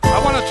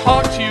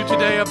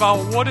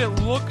about what it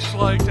looks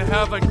like to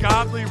have a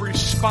godly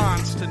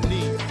response to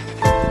need.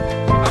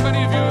 How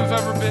many of you have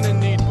ever been in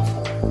need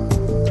before?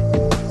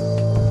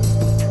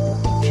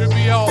 Should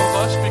be all of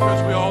us,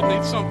 because we all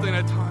need something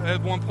at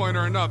one point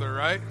or another,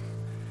 right?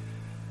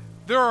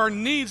 There are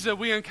needs that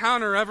we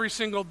encounter every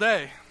single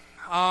day.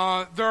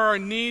 There are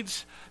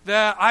needs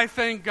that I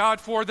thank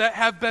God for that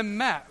have been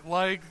met,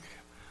 like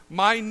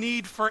my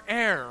need for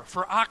air,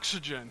 for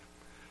oxygen.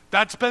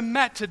 That's been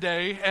met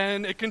today,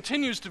 and it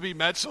continues to be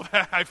met, so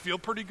I feel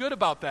pretty good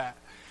about that.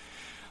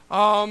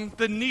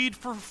 The need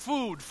for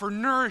food, for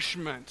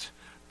nourishment,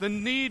 the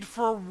need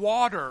for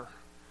water.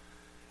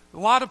 A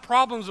lot of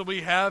problems that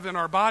we have in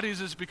our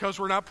bodies is because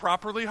we're not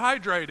properly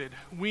hydrated.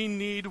 We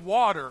need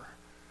water.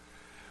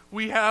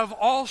 We have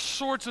all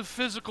sorts of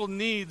physical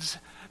needs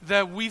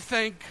that we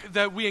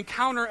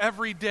encounter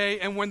every day,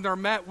 and when they're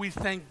met, we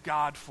thank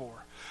God for.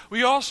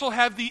 We also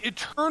have the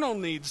eternal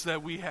needs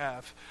that we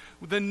have.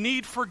 The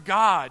need for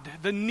God,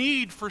 the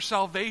need for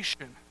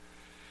salvation.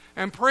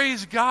 And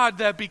praise God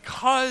that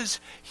because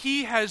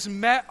He has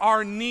met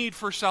our need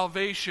for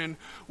salvation,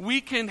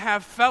 we can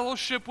have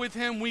fellowship with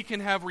Him, we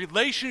can have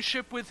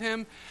relationship with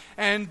Him,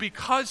 and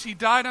because He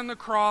died on the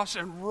cross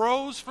and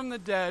rose from the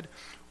dead,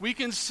 we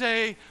can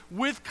say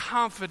with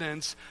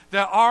confidence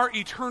that our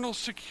eternal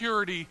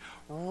security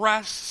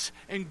rests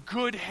in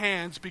good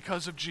hands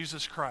because of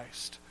Jesus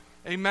Christ.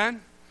 Amen?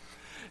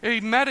 He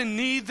met a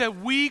need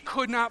that we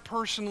could not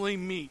personally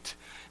meet.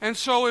 And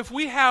so if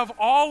we have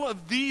all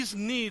of these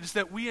needs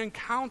that we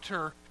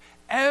encounter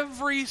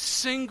every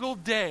single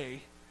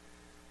day,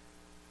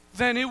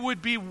 then it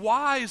would be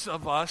wise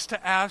of us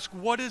to ask,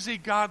 what is a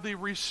godly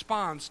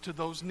response to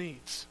those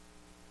needs?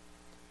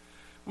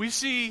 We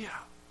see,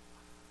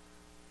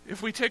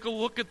 if we take a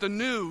look at the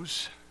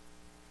news,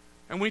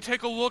 and we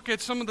take a look at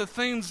some of the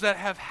things that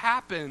have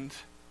happened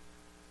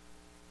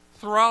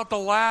throughout the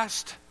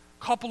last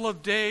couple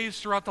of days,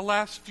 throughout the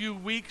last few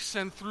weeks,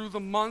 and through the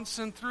months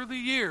and through the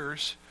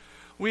years,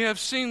 we have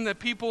seen that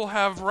people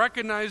have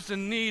recognized a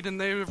need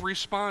and they have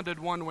responded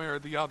one way or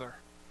the other.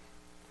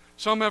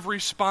 Some have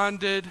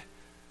responded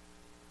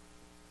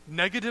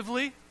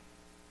negatively.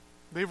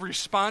 They've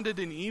responded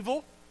in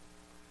evil.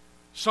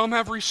 Some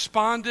have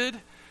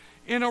responded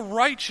in a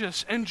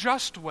righteous and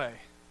just way.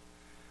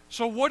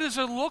 So what does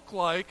it look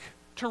like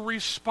to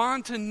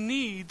respond to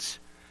needs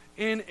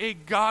in a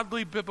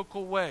godly,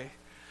 biblical way?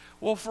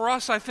 Well, for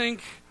us, I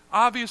think,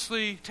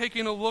 obviously,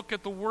 taking a look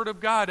at the Word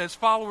of God as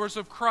followers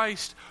of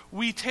Christ,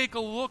 we take a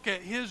look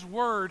at His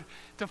Word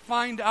to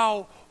find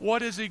out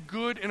what is a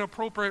good and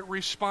appropriate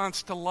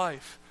response to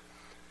life.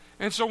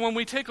 And so when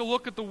we take a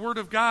look at the Word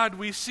of God,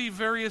 we see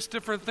various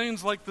different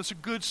things like this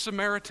Good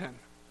Samaritan.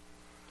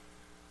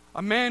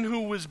 A man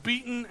who was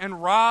beaten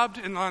and robbed,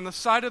 and on the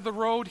side of the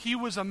road, he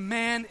was a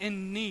man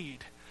in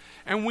need.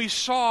 And we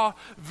saw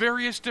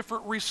various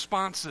different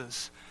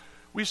responses.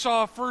 We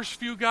saw first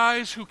few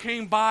guys who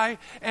came by,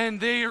 and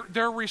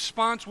their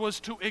response was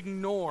to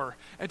ignore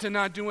and to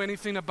not do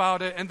anything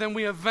about it. And then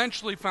we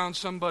eventually found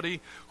somebody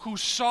who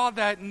saw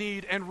that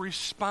need and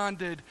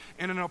responded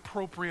in an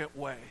appropriate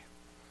way.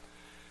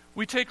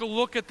 We take a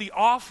look at the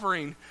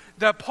offering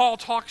that Paul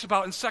talks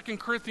about in 2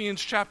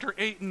 Corinthians chapter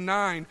 8 and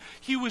 9.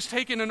 He was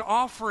taking an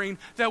offering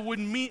that would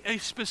meet a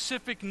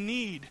specific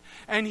need,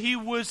 and he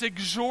was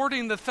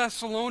exhorting the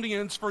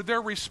Thessalonians for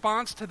their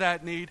response to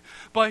that need,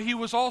 but he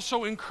was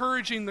also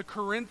encouraging the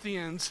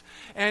Corinthians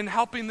and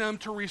helping them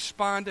to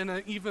respond in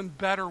an even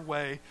better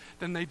way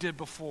than they did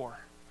before.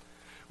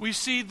 We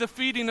see the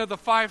feeding of the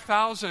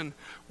 5,000,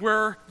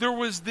 where there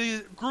was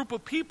the group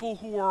of people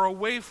who were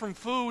away from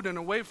food and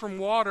away from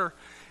water,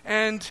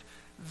 and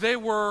they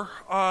were,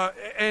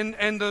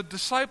 and the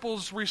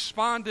disciples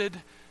responded,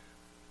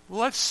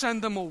 "Let's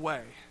send them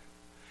away."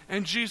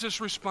 And Jesus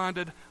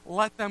responded,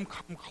 "Let them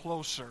come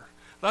closer.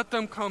 Let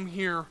them come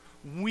here.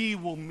 We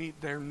will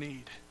meet their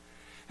need."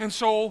 And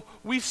so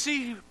we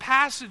see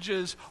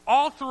passages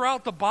all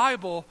throughout the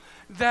Bible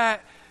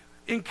that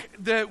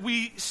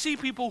we see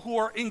people who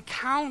are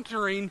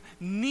encountering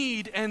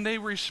need and they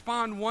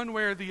respond one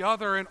way or the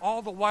other, and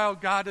all the while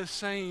God is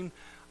saying,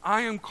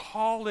 I am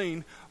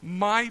calling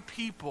my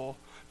people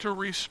to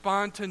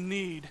respond to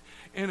need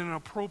in an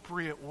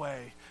appropriate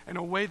way, in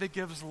a way that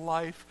gives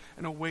life,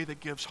 in a way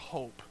that gives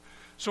hope.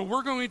 So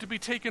we're going to be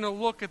taking a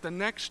look at the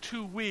next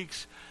 2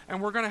 weeks,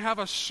 and we're going to have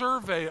a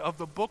survey of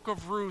the book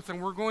of Ruth,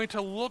 and we're going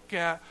to look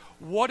at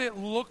what it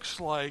looks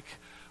like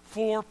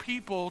for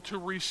people to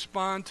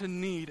respond to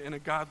need in a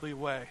godly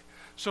way.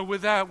 So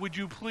with that, would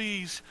you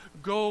please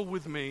go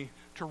with me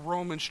to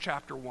Romans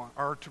chapter 1,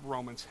 or to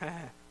Romans,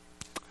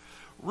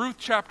 Ruth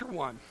chapter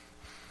 1.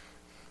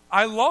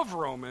 I love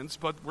Romans,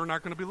 but we're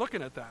not going to be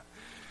looking at that.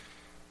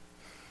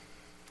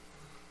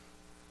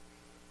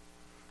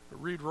 I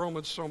read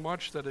Romans so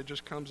much that it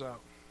just comes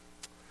out.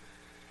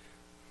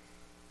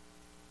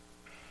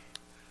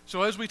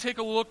 So as we take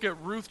a look at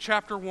Ruth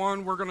chapter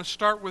 1, we're going to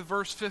start with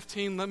verse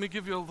 15. Let me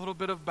give you a little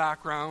bit of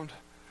background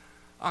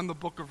on the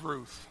book of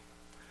Ruth.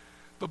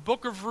 The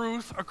book of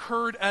Ruth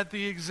occurred at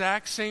the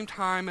exact same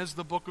time as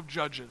the book of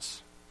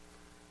Judges.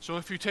 So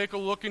if you take a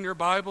look in your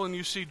Bible and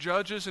you see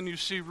Judges and you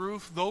see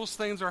Ruth, those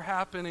things are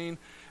happening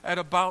at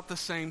about the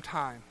same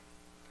time.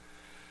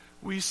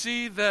 We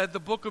see that the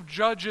book of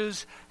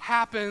Judges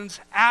happens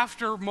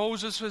after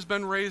Moses has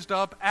been raised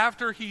up,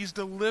 after he's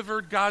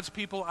delivered God's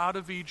people out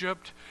of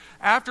Egypt,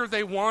 after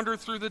they wander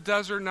through the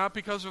desert, not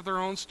because of their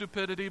own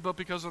stupidity, but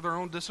because of their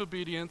own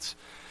disobedience.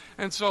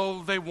 And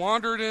so they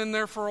wandered in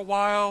there for a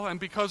while, and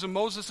because of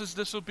Moses'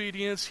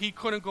 disobedience, he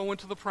couldn't go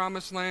into the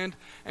promised land,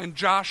 and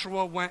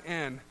Joshua went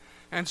in.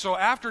 And so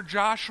after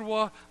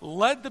Joshua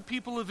led the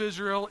people of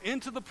Israel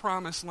into the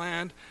promised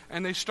land,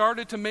 and they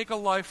started to make a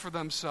life for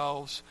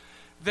themselves,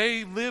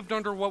 they lived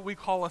under what we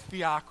call a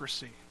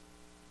theocracy.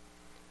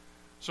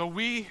 So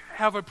we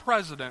have a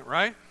president,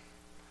 right?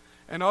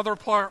 In other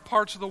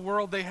parts of the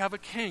world, they have a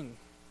king.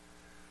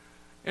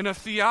 In a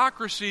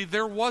theocracy,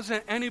 there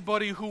wasn't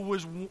anybody who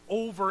was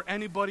over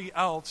anybody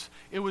else.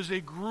 It was a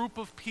group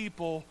of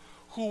people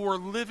who were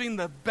living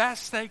the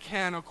best they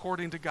can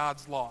according to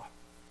God's law.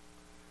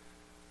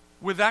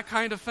 With that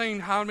kind of thing,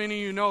 how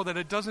many of you know that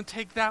it doesn't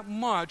take that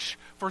much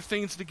for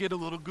things to get a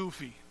little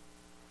goofy?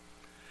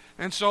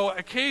 And so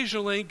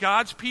occasionally,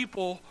 God's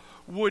people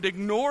would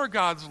ignore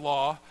God's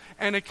law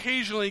and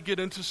occasionally get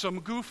into some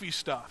goofy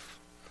stuff.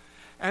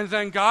 And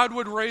then God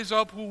would raise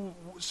up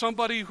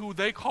somebody who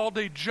they called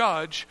a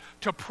judge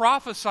to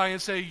prophesy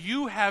and say,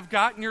 you have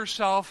gotten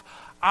yourself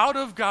out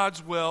of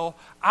God's will,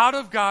 out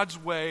of God's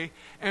way,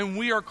 and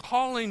we are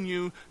calling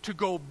you to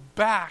go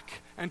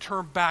back and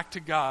turn back to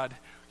God.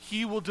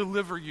 He will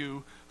deliver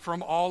you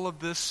from all of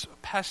this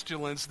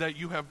pestilence that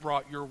you have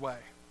brought your way.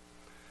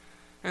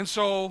 And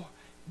so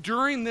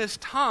during this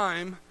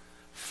time,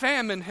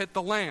 famine hit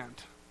the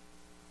land.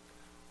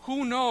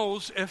 Who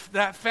knows if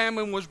that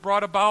famine was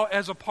brought about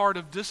as a part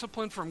of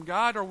discipline from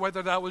God or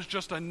whether that was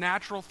just a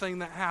natural thing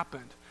that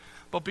happened.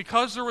 But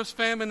because there was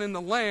famine in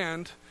the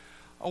land,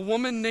 a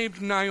woman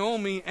named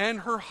Naomi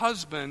and her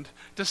husband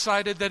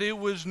decided that it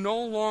was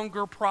no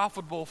longer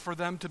profitable for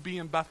them to be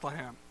in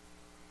Bethlehem.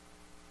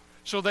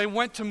 So they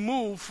went to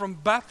move from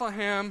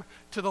Bethlehem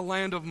to the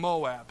land of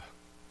Moab.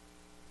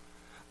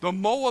 The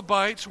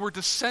Moabites were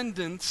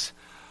descendants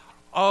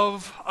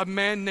of a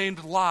man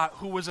named Lot,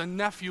 who was a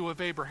nephew of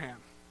Abraham.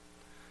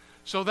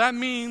 So that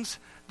means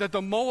that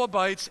the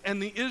Moabites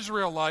and the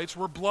Israelites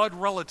were blood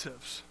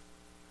relatives.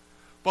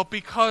 But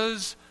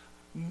because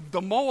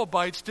the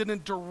Moabites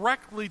didn't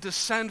directly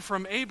descend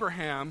from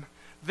Abraham,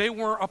 they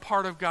weren't a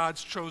part of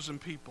God's chosen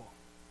people.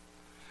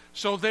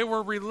 So they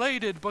were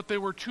related, but they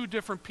were two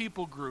different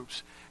people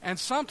groups. And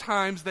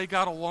sometimes they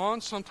got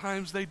along,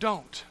 sometimes they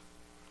don't.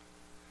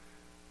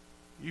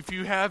 If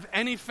you have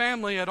any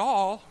family at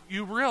all,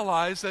 you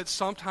realize that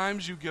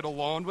sometimes you get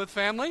along with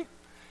family,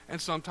 and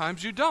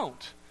sometimes you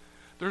don't.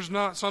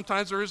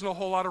 Sometimes there isn't a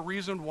whole lot of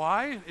reason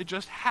why, it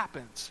just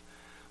happens.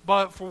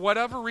 But for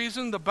whatever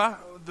reason,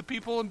 the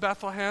people in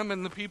Bethlehem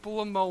and the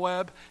people in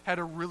Moab had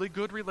a really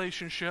good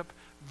relationship.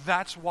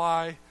 That's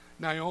why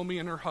Naomi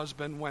and her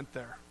husband went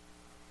there.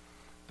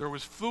 There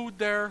was food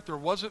there. There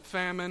wasn't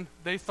famine.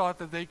 They thought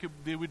that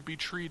they would be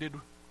treated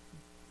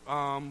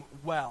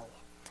well.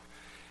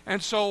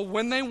 And so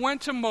when they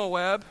went to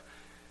Moab,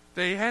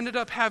 they ended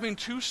up having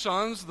two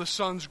sons. The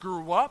sons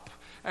grew up,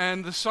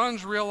 and the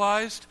sons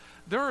realized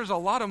there is a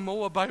lot of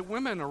Moabite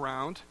women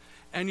around,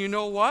 and you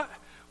know what?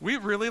 We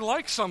really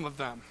like some of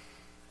them.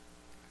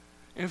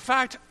 In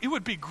fact, it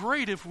would be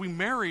great if we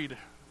married,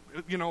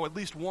 at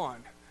least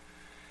one.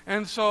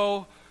 And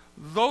so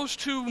those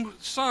two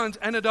sons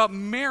ended up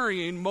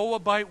marrying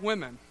Moabite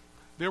women.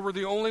 They were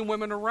the only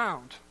women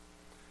around.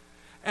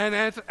 And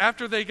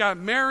after they got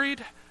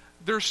married,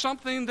 there's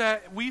something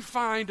that we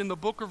find in the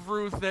book of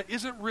Ruth that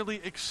isn't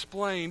really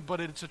explained, but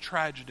it's a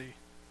tragedy.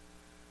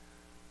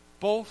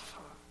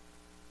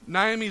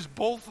 Naomi's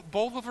both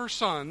of her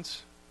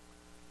sons,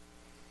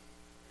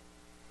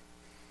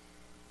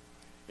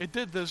 it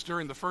did this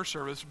during the first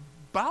service,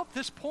 about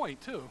this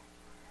point too.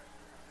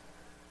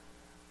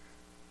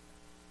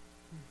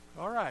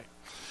 All right.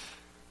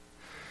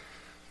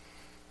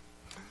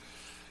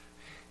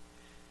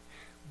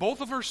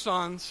 Both of her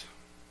sons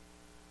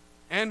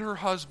and her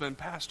husband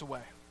passed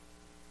away.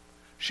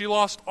 She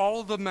lost all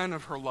of the men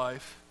of her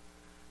life,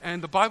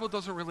 and the Bible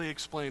doesn't really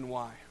explain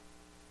why.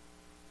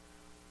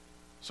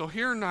 So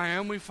here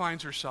Naomi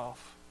finds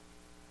herself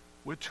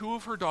with two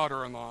of her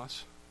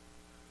daughter-in-laws,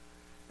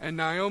 and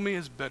Naomi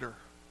is bitter.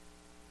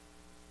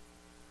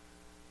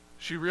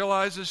 She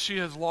realizes she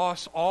has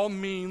lost all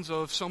means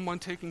of someone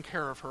taking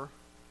care of her,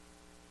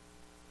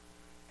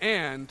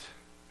 and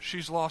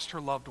she's lost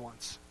her loved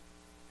ones.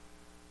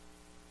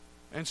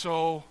 And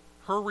so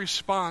her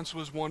response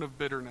was one of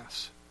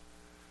bitterness.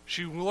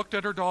 She looked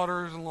at her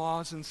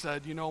daughters-in-laws and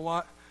said, you know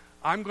what?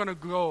 I'm going to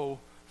go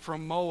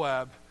from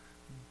Moab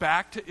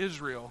back to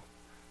Israel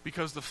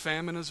because the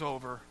famine is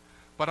over.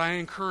 But I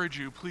encourage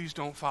you, please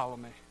don't follow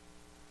me.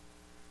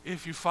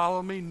 If you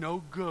follow me,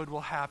 no good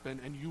will happen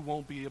and you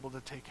won't be able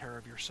to take care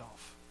of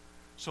yourself.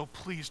 So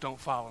please don't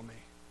follow me.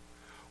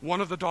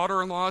 One of the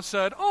daughter-in-laws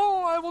said,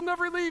 oh, I will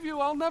never leave you.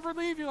 I'll never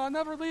leave you. I'll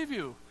never leave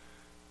you.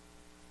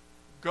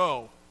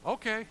 Go.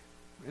 Okay.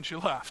 and she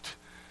left.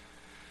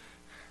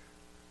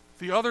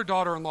 The other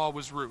daughter-in-law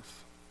was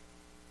Ruth.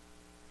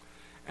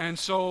 And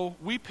so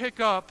we pick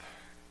up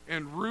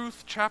in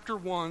Ruth chapter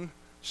 1,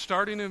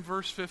 starting in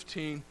verse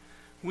 15.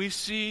 We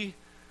see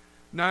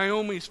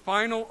Naomi's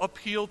final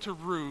appeal to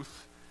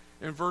Ruth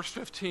in verse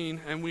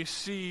 15, and we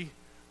see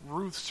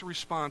Ruth's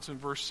response in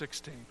verse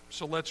 16.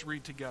 So let's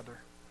read together.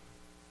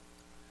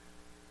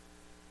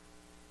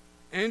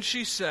 And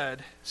she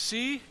said,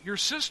 "See, your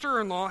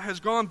sister-in-law has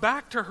gone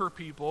back to her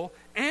people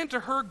and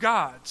to her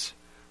gods.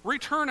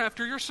 Return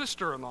after your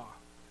sister-in-law."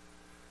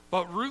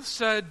 But Ruth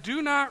said,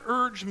 "Do not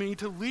urge me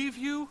to leave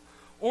you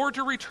or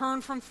to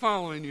return from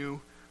following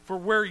you, for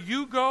where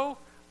you go,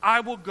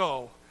 I will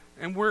go,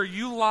 and where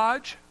you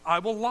lodge, I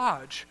will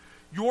lodge.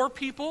 Your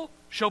people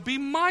shall be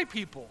my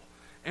people,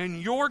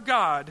 and your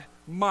God,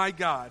 my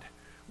God.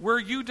 Where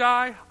you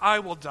die, I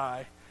will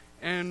die,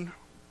 and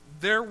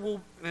there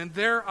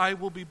I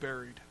will be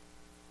buried.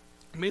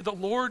 May the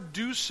Lord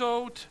do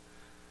so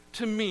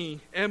to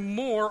me, and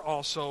more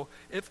also,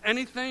 if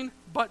anything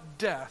but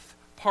death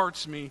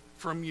parts me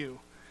from you."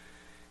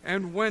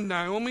 And when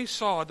Naomi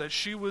saw that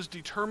she was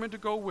determined to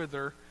go with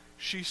her,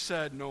 she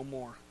said no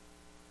more.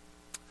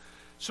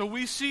 So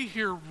we see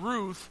here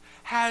Ruth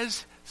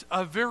has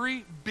a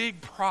very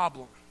big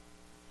problem.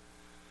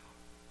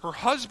 Her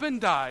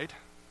husband died,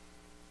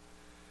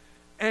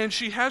 and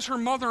she has her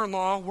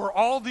mother-in-law where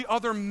all the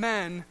other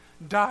men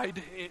died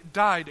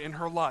in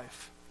her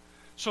life.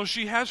 So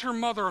she has her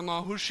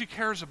mother-in-law who she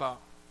cares about.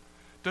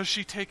 Does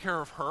she take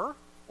care of her,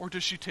 or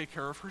does she take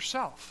care of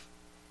herself?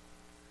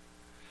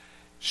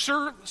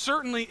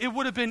 Certainly, it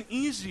would have been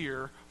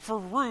easier for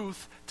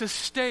Ruth to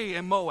stay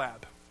in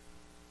Moab.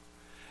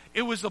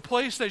 It was the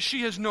place that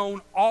she has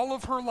known all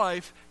of her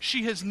life.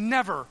 She has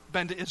never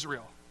been to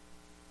Israel.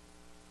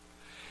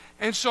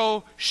 And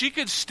so she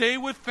could stay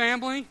with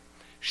family.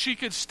 She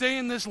could stay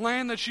in this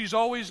land that she's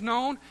always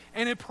known.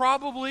 And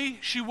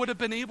she would have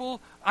been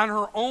able, on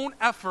her own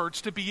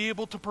efforts, to be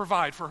able to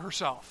provide for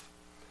herself.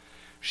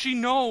 She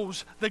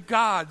knows the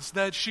gods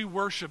that she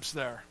worships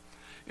there.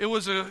 It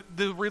was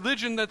the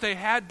religion that they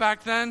had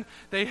back then.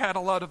 They had a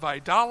lot of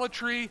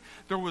idolatry.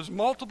 There was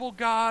multiple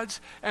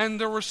gods.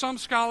 And there were some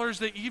scholars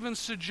that even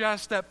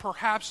suggest that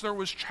perhaps there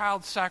was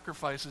child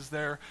sacrifices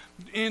there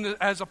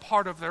as a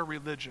part of their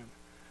religion.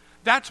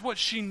 That's what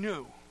she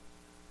knew.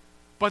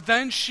 But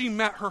then she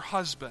met her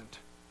husband,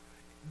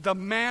 the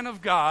man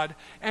of God,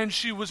 and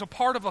she was a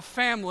part of a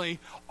family,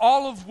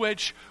 all of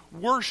which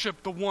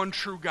worshiped the one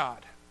true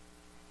God.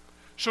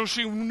 So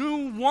she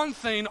knew one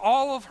thing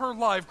all of her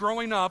life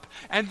growing up,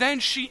 and then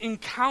she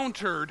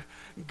encountered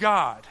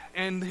God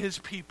and his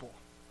people.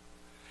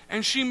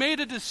 And she made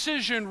a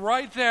decision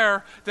right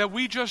there that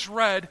we just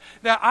read,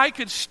 that I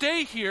could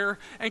stay here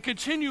and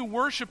continue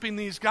worshiping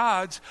these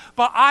gods,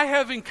 but I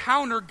have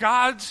encountered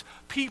God's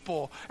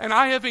people, and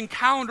I have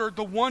encountered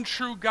the one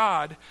true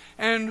God.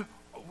 And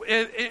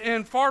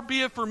far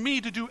be it for me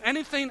to do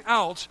anything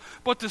else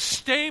but to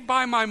stay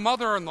by my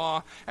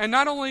mother-in-law. And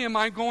not only am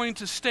I going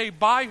to stay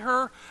by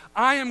her,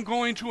 I am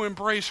going to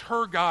embrace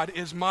her God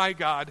as my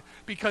God,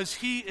 because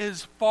he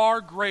is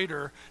far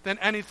greater than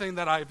anything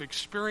that I've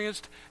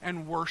experienced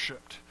and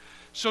worshiped.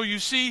 So you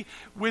see,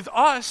 with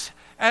us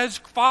as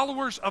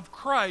followers of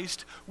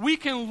Christ, we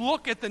can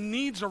look at the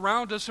needs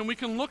around us, and we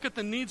can look at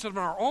the needs of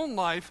our own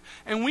life,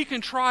 and we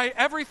can try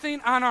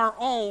everything on our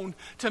own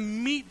to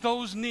meet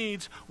those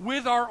needs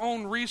with our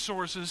own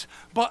resources,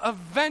 but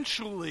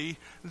eventually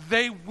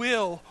they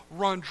will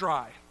run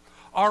dry.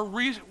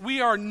 We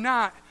are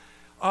not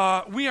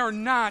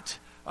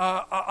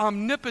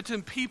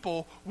omnipotent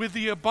people with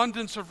the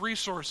abundance of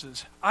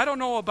resources. I don't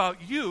know about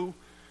you,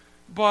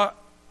 but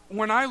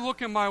when I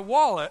look in my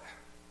wallet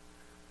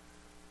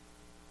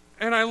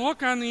and I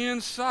look on the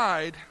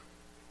inside,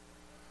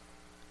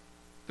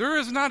 there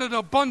is not an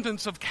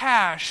abundance of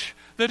cash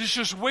that is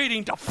just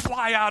waiting to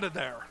fly out of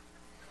there.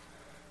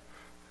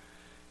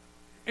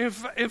 In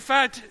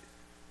fact,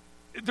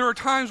 there are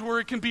times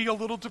where it can be a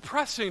little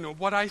depressing of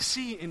what I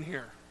see in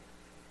here.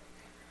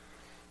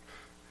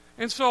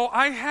 And so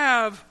I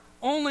have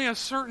only a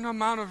certain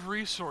amount of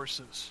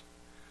resources.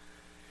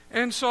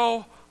 And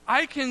so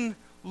I can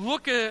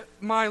look at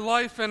my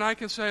life and I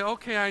can say,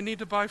 okay, I need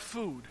to buy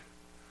food.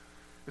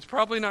 It's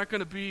probably not going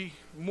to be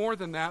more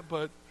than that,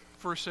 but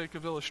for sake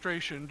of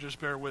illustration,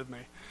 just bear with me.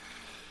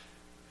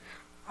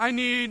 I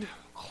need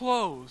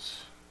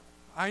clothes.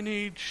 I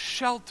need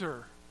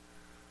shelter.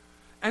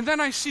 And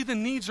then I see the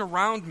needs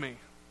around me.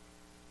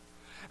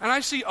 And I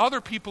see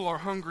other people are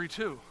hungry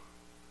too.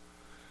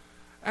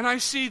 And I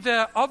see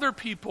that other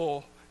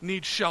people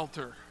need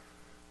shelter.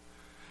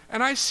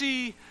 And I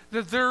see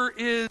that there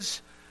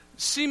is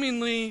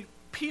seemingly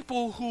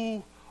people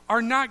who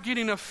are not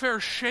getting a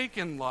fair shake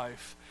in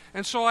life.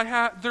 And so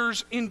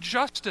there's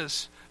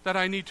injustice that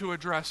I need to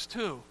address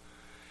too.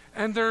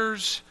 And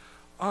there's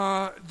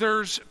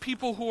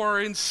people who are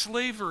in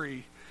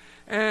slavery,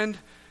 and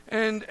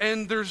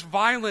there's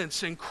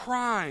violence and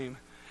crime,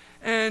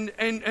 and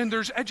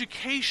there's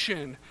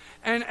education.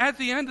 And at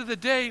the end of the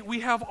day,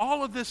 we have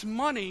all of this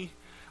money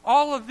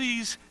all of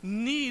these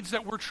needs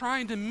that we're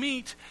trying to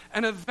meet,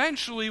 and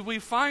eventually we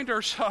find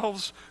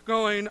ourselves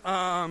going,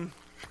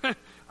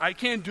 I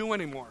can't do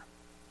anymore.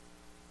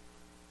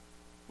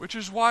 Which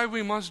is why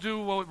we must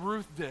do what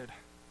Ruth did.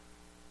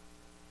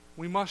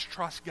 We must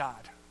trust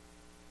God.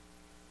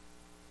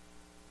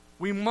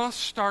 We must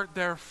start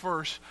there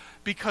first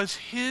because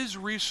His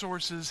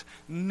resources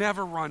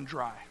never run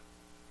dry.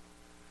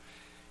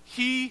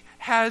 He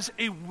has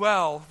a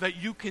well that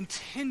you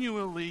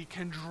continually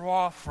can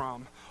draw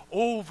from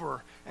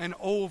over and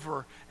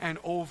over and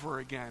over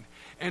again.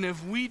 And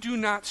if we do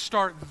not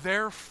start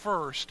there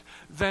first,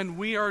 then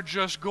we are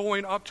just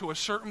going up to a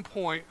certain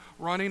point,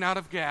 running out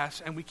of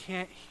gas, and we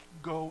can't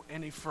go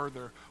any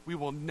further. We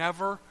will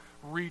never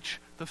reach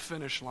the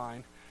finish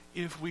line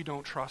if we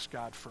don't trust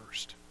God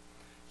first.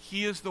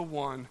 He is the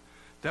one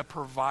that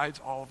provides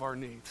all of our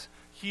needs.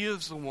 He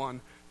is the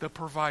one that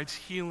provides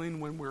healing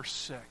when we're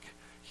sick.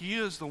 He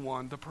is the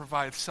one that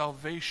provides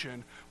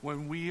salvation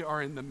when we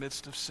are in the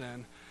midst of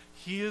sin.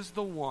 He is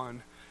the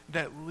one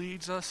that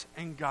leads us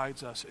and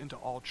guides us into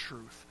all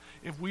truth.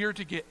 If we are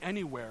to get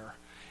anywhere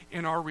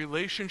in our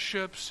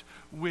relationships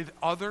with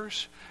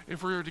others,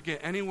 if we are to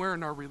get anywhere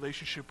in our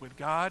relationship with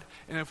God,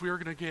 and if we are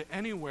going to get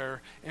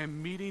anywhere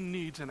in meeting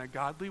needs in a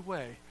godly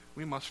way,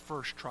 we must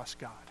first trust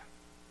God.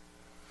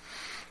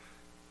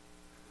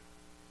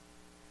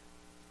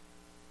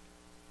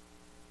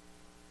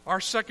 Our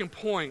second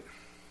point,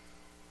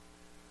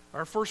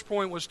 our first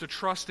point was to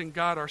trust in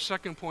God. Our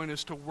second point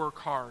is to work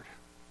hard.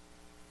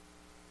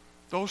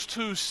 Those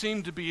two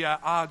seem to be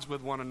at odds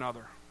with one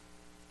another.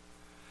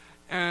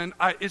 And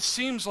it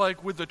seems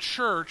like with the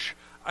church,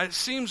 it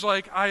seems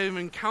like I have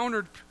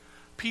encountered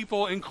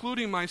people,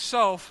 including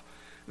myself,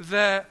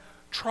 that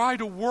try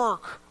to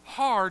work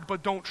hard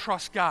but don't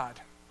trust God.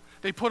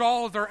 They put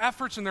all of their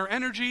efforts and their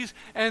energies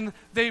and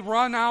they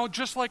run out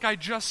just like I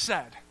just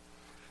said.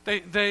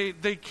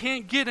 They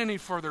can't get any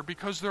further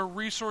because their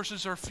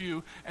resources are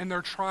few and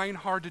they're trying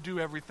hard to do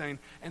everything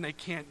and they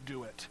can't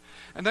do it.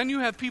 And then you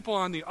have people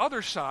on the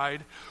other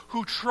side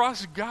who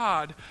trust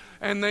God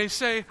and they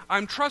say,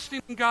 I'm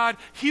trusting in God,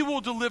 He will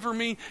deliver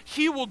me,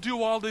 He will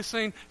do all this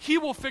thing, He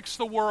will fix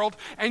the world,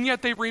 and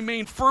yet they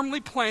remain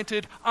firmly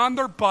planted on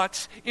their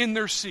butts in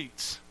their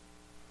seats.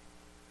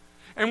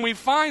 And we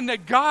find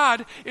that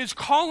God is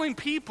calling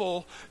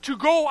people to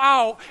go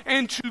out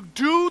and to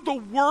do the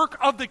work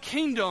of the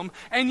kingdom,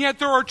 and yet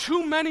there are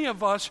too many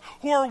of us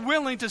who are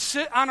willing to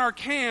sit on our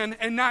can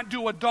and not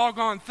do a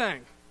doggone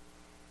thing.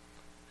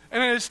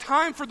 And it is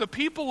time for the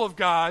people of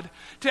God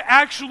to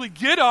actually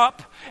get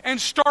up and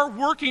start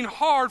working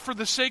hard for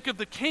the sake of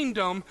the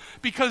kingdom,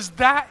 because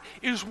that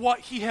is what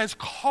He has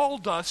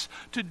called us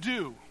to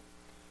do.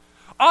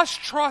 Us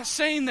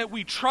saying that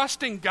we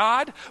trust in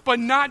God but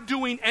not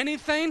doing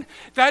anything,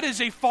 that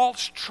is a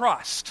false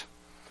trust.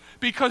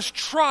 Because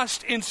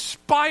trust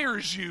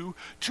inspires you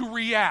to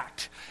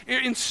react.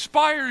 It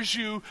inspires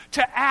you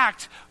to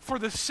act for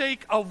the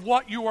sake of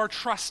what you are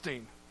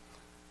trusting.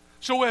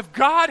 So if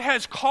God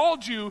has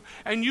called you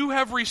and you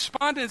have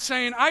responded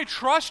saying, I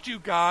trust you,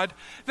 God,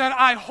 then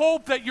I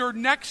hope that your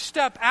next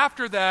step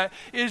after that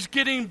is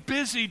getting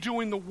busy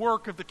doing the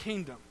work of the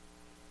kingdom.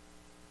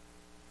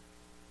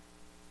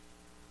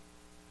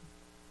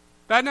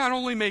 That not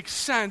only makes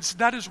sense,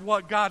 that is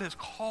what God has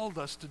called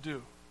us to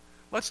do.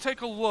 Let's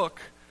take a look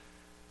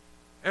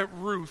at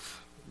Ruth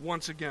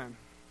once again.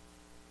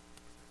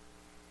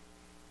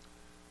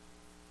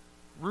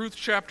 Ruth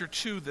chapter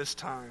 2 this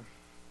time,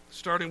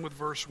 starting with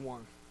verse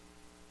 1.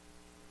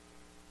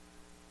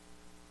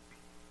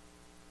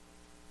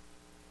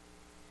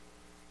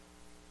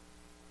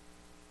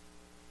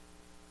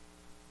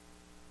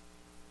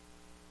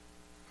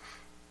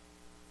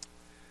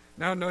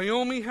 Now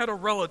Naomi had a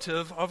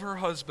relative of her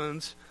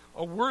husband's,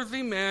 a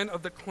worthy man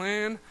of the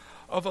clan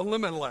of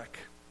Elimelech.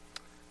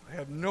 I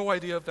have no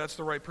idea if that's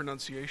the right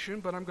pronunciation,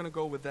 but I'm going to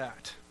go with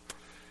that.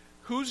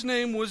 Whose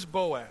name was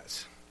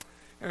Boaz.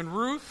 And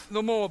Ruth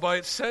the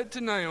Moabite said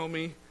to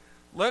Naomi,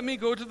 let me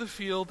go to the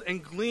field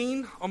and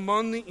glean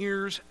among the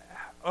ears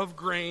of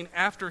grain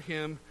after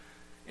him,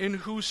 in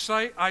whose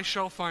sight I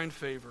shall find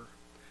favor.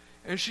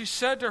 And she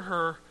said to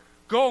her,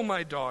 go,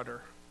 my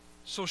daughter.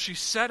 So she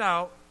set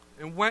out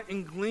and went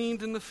and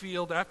gleaned in the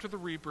field after the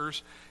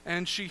reapers,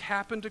 and she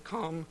happened to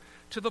come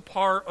to the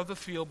part of the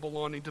field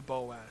belonging to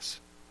Boaz,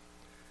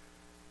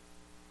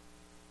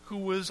 who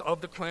was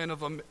of the clan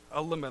of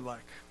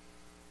Elimelech.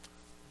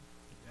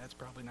 That's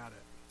probably not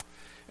it.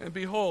 And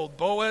behold,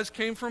 Boaz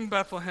came from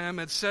Bethlehem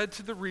and said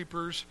to the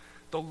reapers,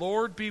 the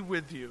Lord be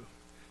with you.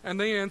 And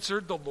they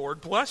answered, the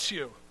Lord bless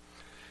you.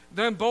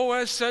 Then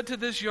Boaz said to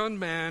this young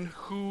man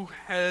who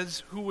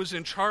was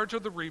in charge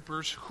of the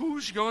reapers,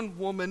 whose young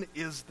woman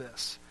is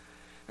this?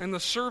 And the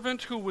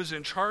servant who was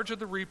in charge of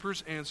the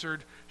reapers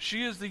answered,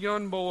 she is the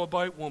young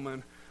Moabite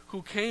woman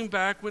who came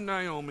back with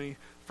Naomi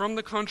from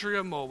the country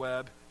of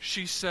Moab.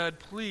 She said,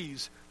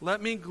 please let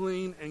me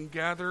glean and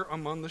gather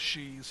among the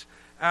sheaves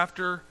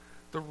after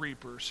the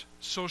reapers.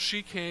 So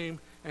she came,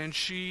 and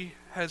she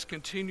has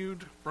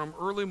continued from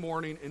early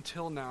morning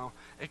until now,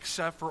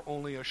 except for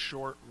only a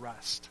short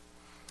rest.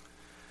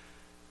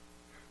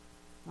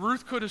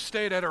 Ruth could have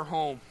stayed at her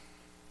home.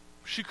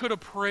 She could have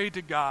prayed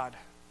to God,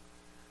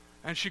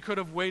 and she could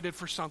have waited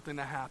for something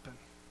to happen.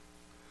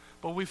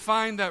 But we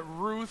find that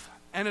Ruth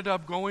ended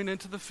up going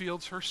into the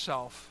fields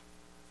herself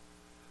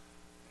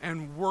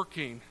and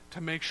working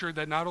to make sure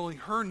that not only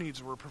her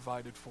needs were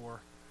provided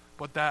for,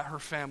 but that her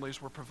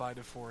families were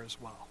provided for as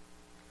well.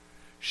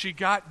 She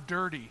got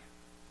dirty.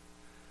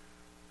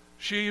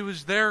 She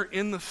was there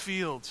in the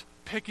fields,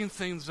 picking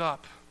things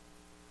up,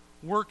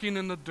 working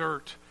in the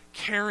dirt,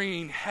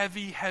 carrying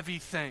heavy, heavy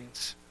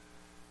things.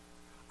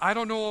 I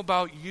don't know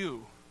about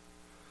you,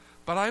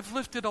 but I've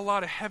lifted a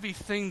lot of heavy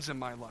things in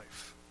my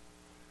life,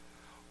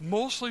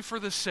 mostly for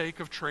the sake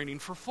of training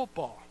for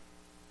football.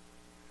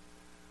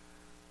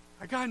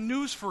 I got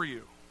news for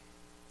you.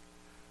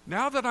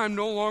 Now that I'm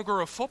no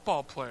longer a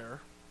football player,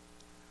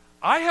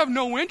 I have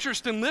no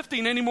interest in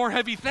lifting any more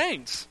heavy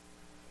things.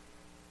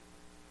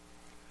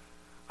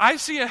 I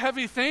see a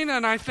heavy thing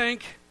and I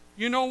think,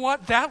 you know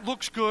what? That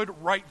looks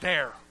good right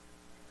there.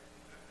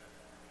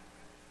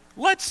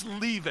 Let's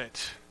leave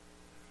it.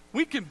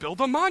 We can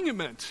build a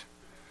monument.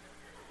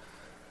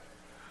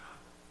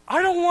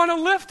 I don't want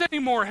to lift any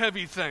more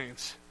heavy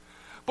things.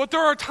 But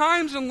there are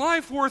times in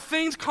life where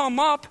things come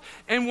up,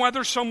 and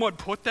whether someone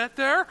put that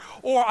there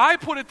or I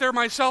put it there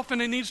myself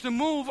and it needs to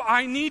move,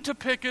 I need to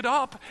pick it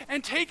up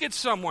and take it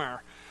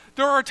somewhere.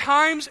 There are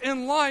times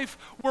in life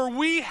where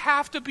we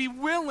have to be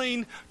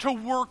willing to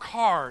work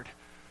hard.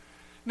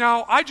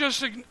 Now, I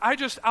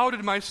just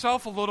outed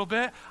myself a little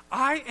bit.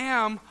 I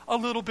am a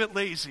little bit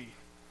lazy.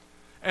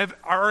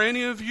 Are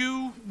any of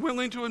you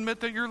willing to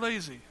admit that you're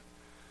lazy?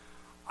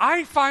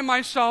 I find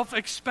myself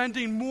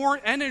expending more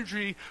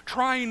energy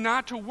trying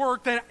not to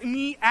work than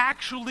me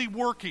actually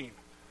working.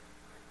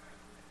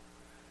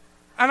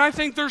 And I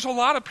think there's a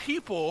lot of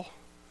people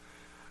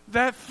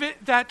that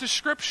fit that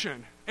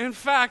description. In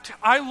fact,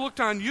 I looked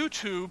on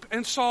YouTube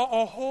and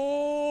saw a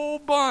whole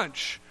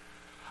bunch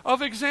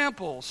of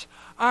examples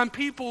on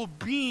people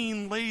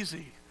being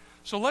lazy.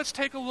 So let's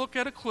take a look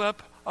at a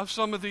clip of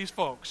some of these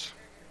folks.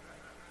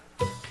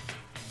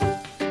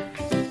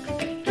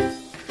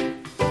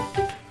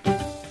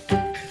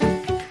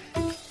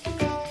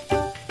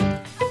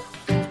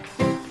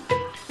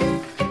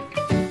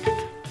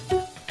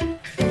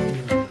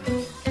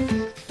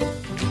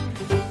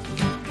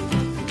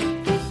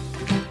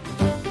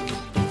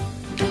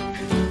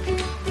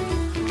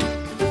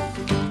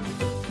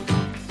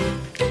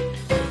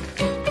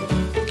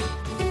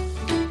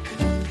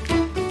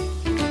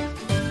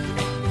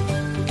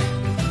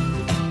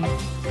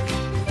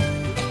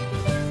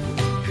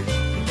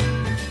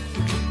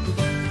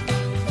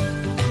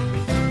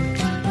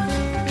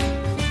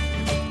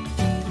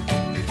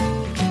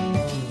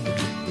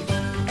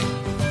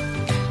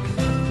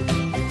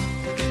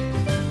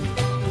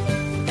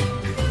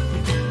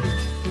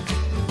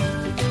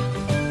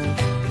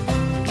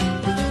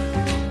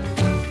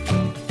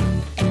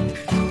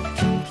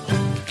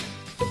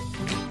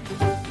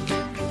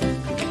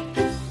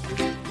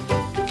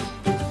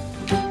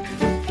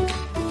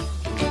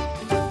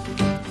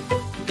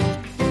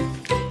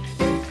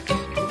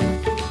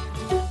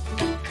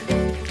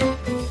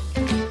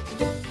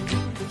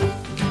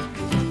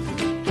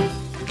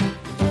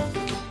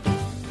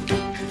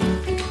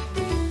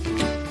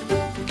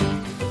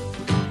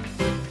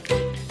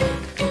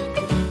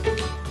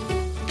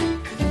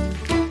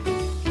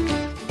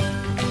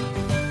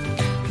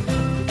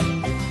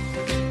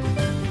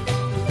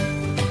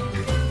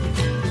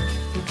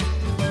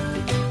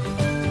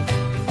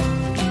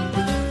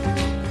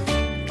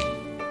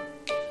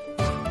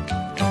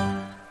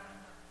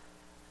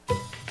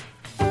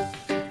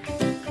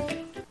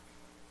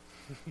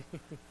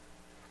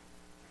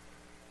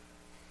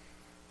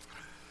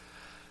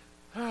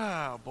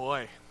 Oh,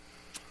 boy.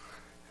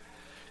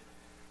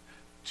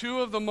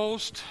 Two of the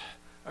most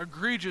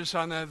egregious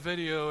on that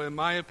video, in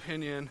my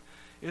opinion,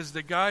 is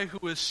the guy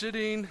who is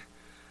sitting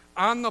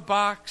on the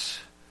box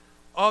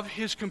of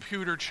his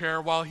computer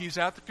chair while he's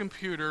at the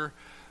computer,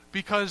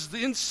 because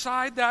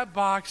inside that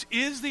box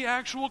is the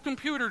actual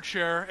computer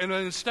chair, and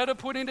instead of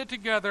putting it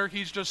together,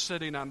 he's just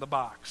sitting on the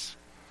box.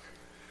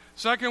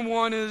 Second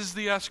one is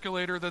the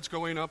escalator that's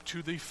going up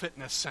to the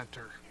fitness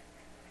center,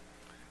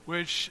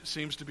 which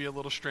seems to be a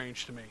little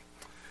strange to me.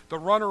 The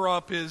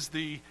runner-up is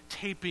the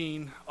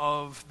taping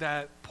of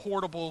that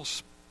portable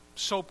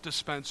soap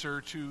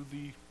dispenser to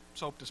the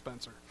soap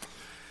dispenser.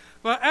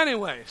 But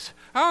anyways,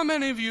 how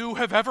many of you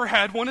have ever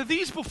had one of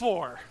these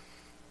before?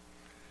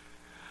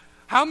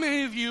 How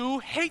many of you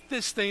hate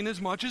this thing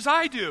as much as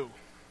I do?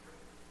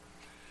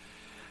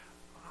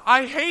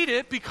 I hate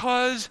it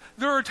because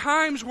there are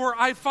times where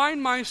I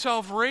find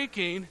myself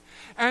raking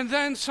and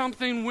then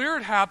something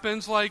weird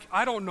happens, like,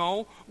 I don't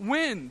know,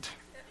 wind.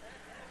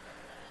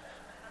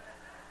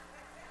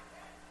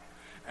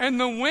 And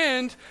the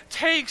wind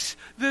takes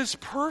this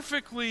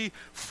perfectly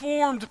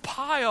formed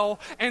pile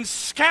and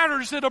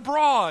scatters it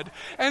abroad.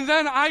 And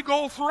then I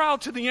go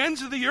throughout to the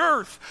ends of the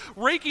earth,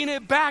 raking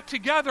it back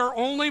together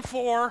only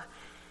for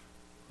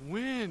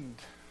wind.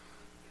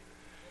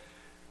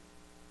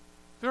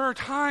 There are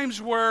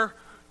times where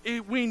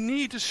we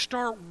need to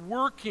start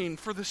working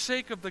for the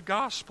sake of the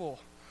gospel.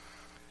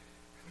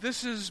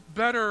 This is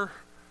better,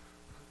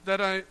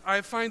 that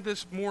I find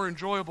this more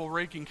enjoyable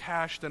raking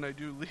cash than I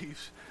do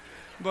leaves.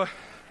 But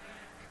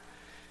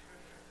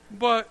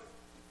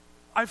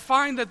I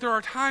find that there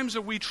are times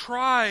that we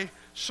try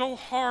so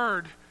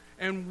hard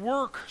and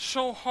work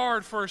so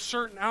hard for a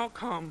certain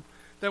outcome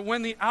that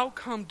when the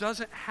outcome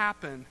doesn't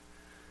happen,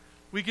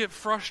 we get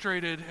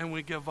frustrated and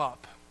we give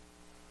up.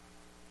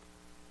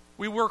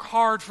 We work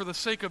hard for the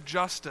sake of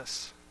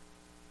justice,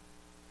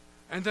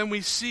 and then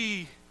we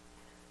see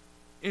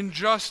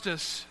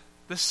injustice,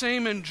 the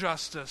same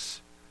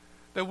injustice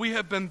that we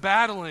have been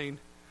battling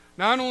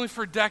not only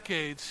for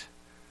decades,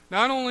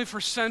 not only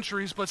for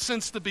centuries, but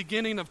since the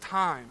beginning of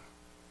time.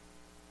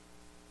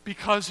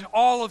 Because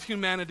all of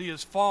humanity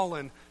has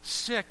fallen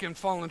sick and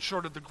fallen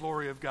short of the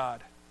glory of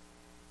God.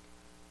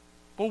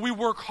 But we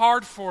work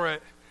hard for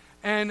it,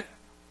 and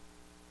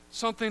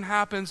something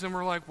happens and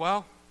we're like,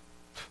 well,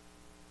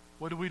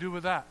 what do we do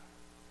with that?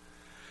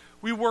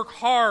 We work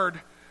hard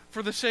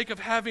for the sake of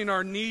having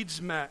our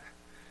needs met,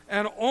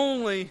 and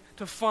only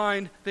to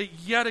find that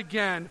yet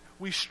again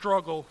we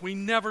struggle. We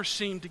never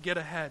seem to get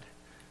ahead.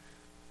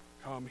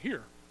 Come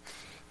here.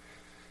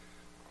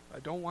 I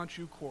don't want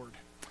you cord.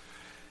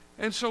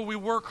 And so we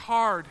work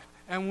hard,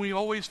 and we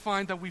always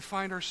find that we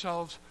find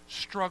ourselves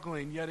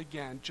struggling yet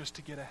again just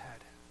to get ahead.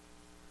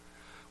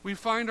 We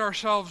find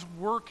ourselves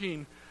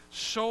working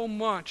so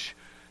much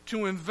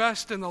to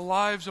invest in the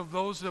lives of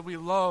those that we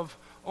love,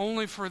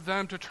 only for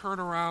them to turn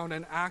around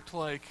and act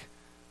like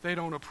they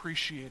don't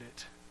appreciate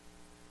it.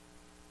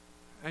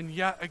 And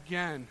yet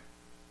again,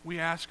 we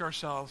ask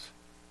ourselves,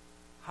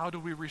 how do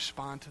we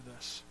respond to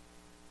this?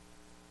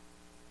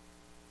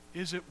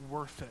 Is it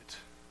worth it?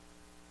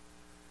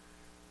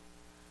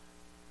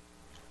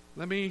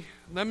 Let me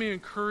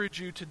encourage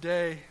you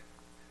today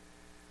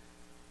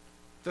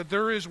that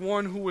there is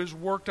one who has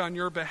worked on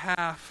your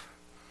behalf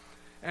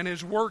and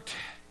has worked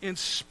in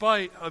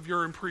spite of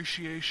your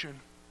appreciation,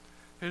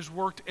 has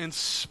worked in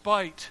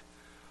spite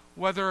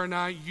whether or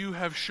not you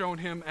have shown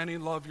him any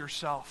love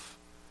yourself,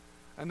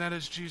 and that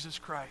is Jesus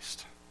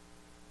Christ.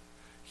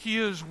 He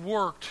has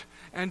worked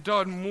and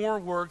done more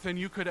work than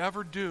you could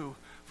ever do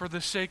for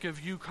the sake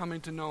of you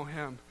coming to know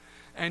him.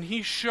 And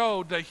he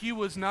showed that he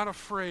was not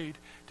afraid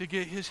to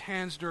get his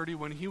hands dirty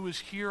when he was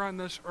here on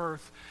this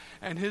earth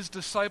and his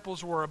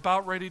disciples were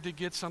about ready to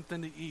get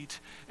something to eat.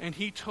 And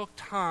he took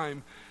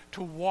time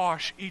to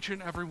wash each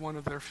and every one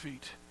of their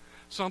feet.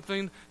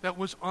 Something that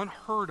was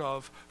unheard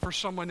of for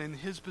someone in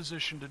his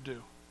position to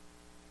do.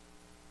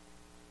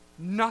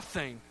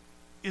 Nothing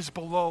is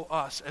below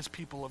us as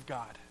people of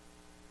God.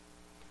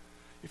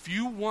 If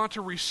you want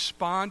to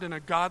respond in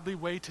a godly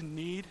way to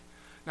need,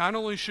 not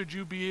only should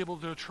you be able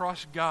to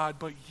trust God,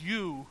 but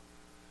you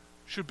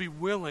should be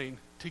willing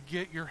to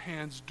get your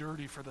hands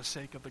dirty for the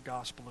sake of the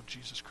gospel of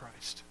Jesus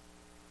Christ.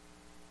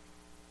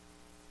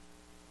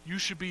 You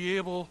should be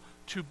able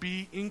to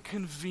be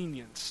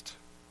inconvenienced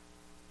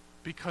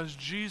because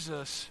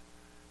Jesus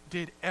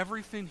did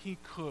everything he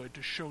could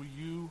to show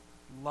you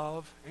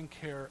love and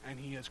care, and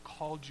he has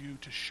called you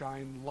to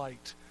shine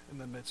light in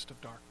the midst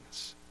of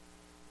darkness.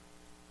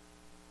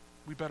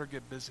 We better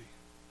get busy.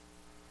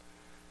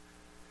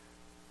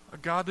 A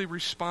godly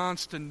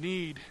response to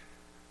need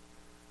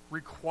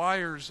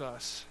requires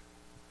us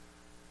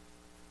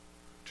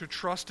to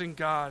trust in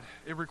God.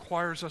 It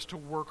requires us to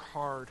work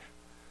hard,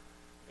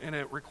 and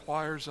it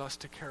requires us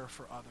to care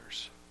for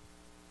others.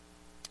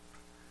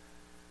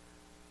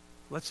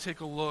 Let's take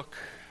a look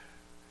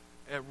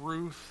at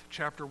Ruth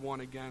chapter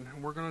 1 again,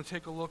 and we're going to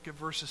take a look at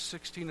verses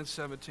 16 and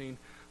 17.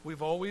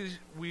 We've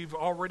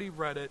already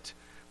read it,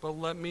 but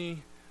let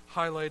me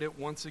highlight it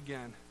once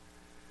again.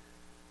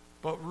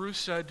 But Ruth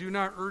said, "Do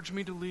not urge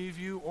me to leave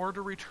you or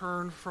to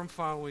return from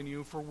following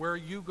you, for where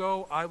you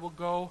go, I will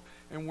go,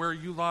 and where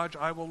you lodge,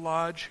 I will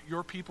lodge.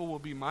 Your people will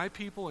be my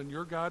people, and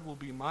your God will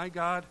be my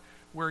God.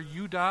 Where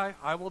you die,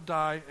 I will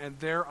die, and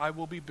there I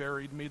will be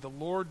buried. May the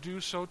Lord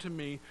do so to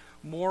me,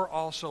 more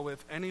also,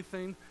 if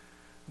anything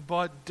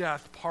but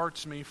death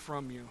parts me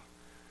from you."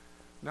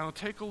 Now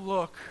take a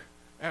look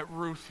at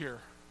Ruth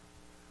here.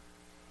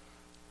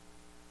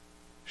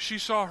 She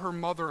saw her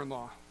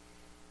mother-in-law,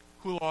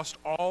 who lost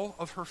all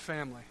of her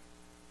family.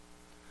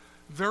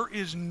 There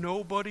is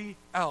nobody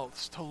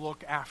else to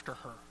look after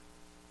her.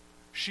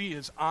 She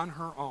is on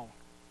her own.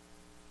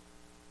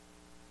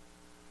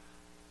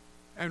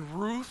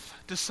 And Ruth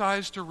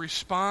decides to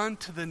respond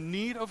to the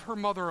need of her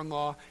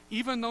mother-in-law.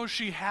 Even though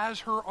she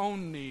has her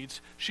own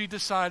needs, she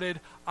decided,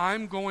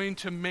 I'm going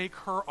to make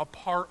her a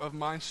part of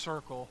my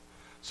circle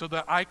so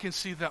that I can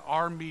see that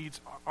our needs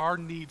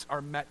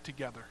are met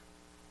together.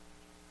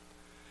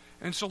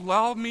 And so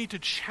allow me to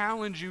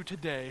challenge you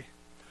today.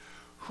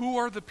 Who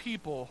are the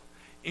people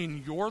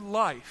in your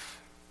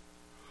life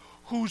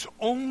whose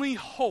only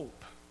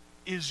hope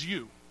is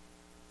you?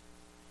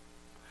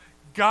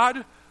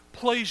 God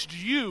placed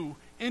you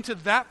into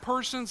that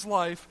person's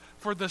life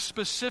for the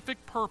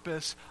specific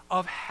purpose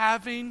of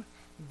having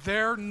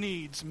their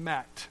needs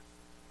met.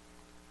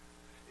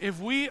 If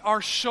we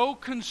are so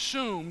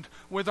consumed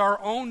with our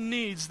own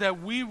needs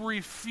that we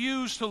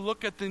refuse to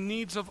look at the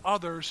needs of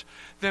others,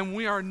 then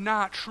we are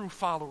not true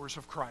followers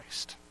of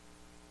Christ.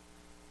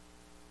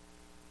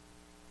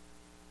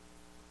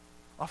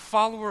 A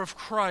follower of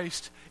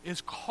Christ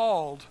is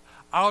called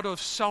out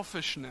of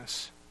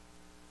selfishness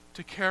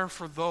to care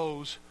for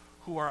those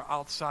who are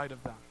outside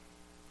of them.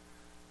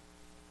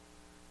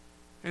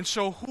 And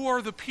so who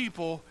are the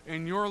people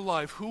in your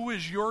life? Who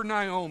is your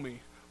Naomi?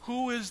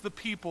 Who are the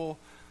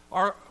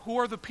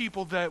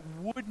people that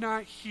would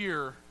not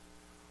hear,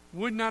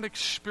 would not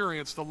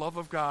experience the love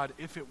of God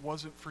if it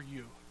wasn't for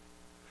you?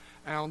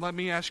 Now let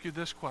me ask you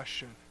this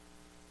question.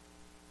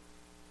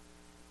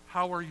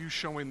 How are you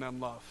showing them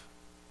love?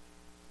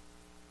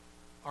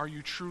 Are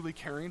you truly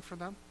caring for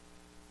them?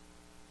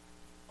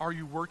 Are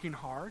you working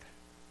hard?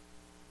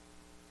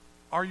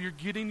 Are you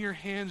getting your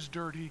hands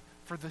dirty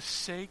for the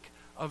sake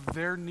of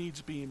their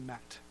needs being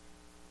met?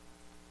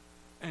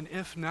 And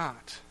if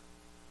not,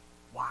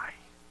 why?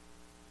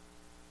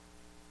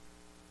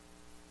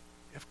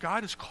 If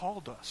God has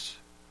called us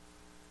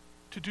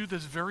to do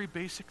this very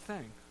basic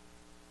thing,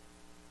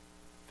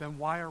 then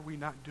why are we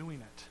not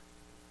doing it?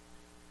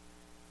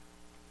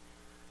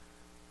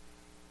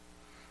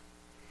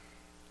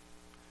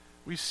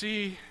 We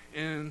see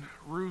in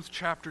Ruth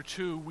chapter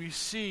 2, we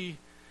see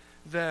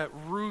that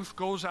Ruth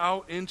goes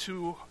out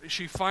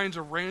she finds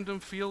a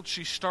random field,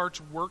 she starts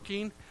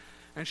working,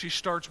 and she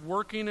starts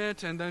working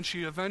it, and then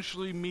she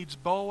eventually meets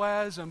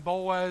Boaz, and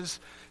Boaz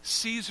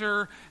sees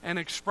her and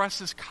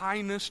expresses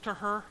kindness to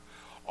her.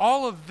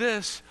 All of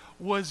this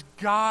was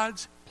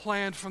God's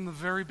plan from the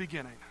very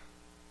beginning.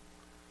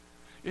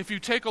 If you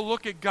take a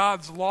look at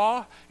God's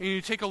law, and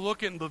you take a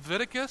look at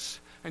Leviticus,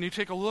 and you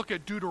take a look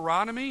at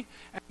Deuteronomy,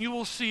 and you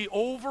will see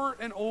over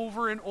and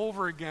over and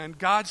over again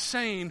God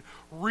saying,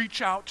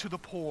 reach out to the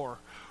poor.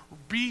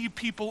 Be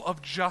people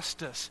of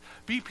justice.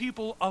 Be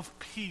people of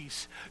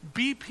peace.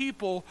 Be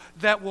people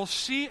that will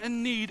see a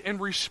need and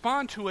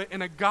respond to it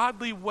in a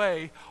godly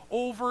way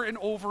over and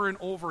over and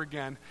over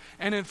again.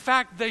 And in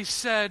fact,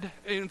 the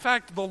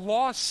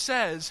law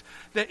says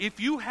that if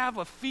you have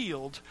a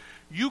field,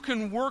 you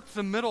can work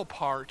the middle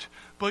part,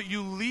 but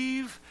you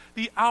leave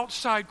the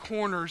outside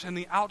corners and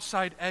the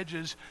outside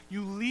edges.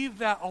 You leave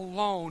that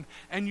alone,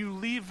 and you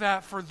leave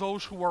that for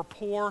those who are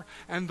poor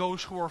and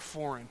those who are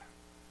foreign.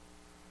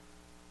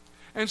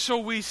 And so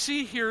we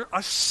see here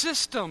a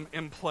system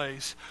in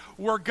place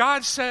where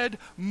God said,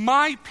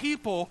 my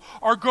people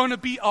are going to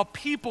be a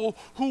people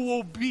who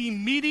will be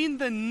meeting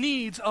the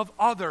needs of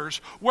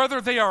others, whether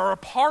they are a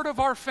part of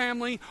our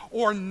family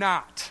or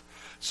not.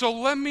 So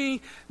let me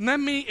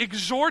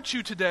exhort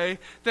you today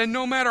that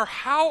no matter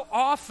how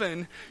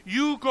often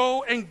you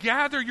go and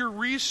gather your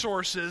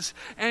resources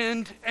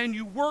and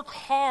you work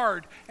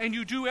hard and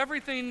you do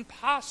everything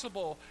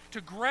possible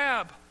to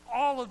grab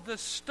all of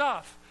this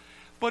stuff,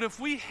 but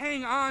if we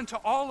hang on to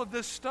all of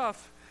this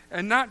stuff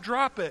and not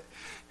drop it,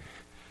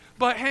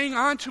 but hang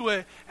on to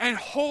it and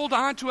hold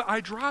on to it, I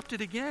dropped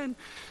it again.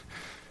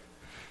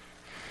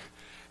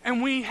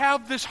 And we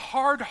have this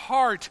hard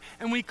heart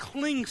and we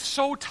cling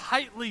so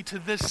tightly to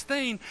this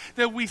thing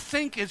that we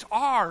think is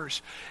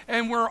ours,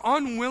 and we're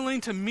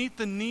unwilling to meet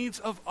the needs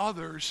of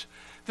others,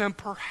 then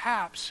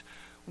perhaps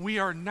we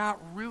are not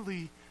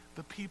really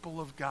the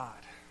people of God.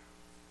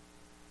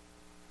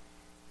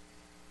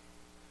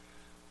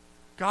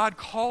 God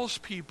calls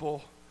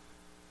people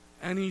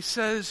and he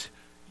says,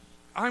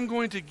 I'm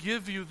going to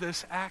give you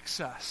this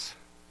access.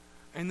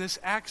 And this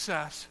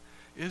access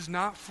is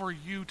not for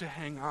you to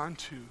hang on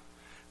to.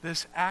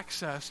 This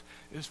access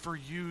is for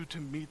you to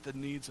meet the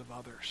needs of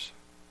others.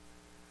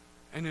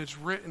 And it's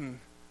written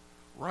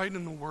right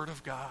in the Word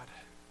of God.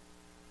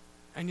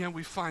 And yet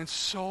we find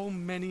so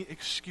many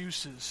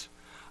excuses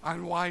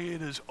on why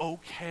it is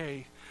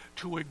okay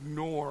to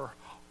ignore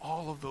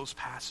all of those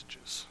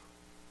passages.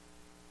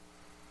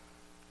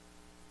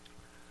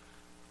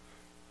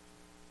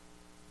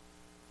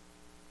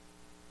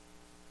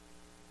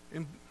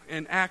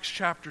 In Acts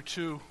chapter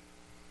 2,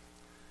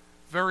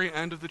 very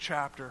end of the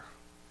chapter,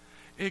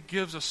 it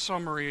gives a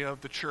summary of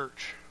the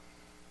church.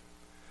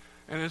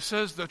 And it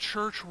says the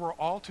church were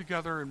all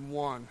together in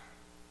one.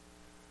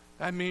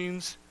 That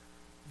means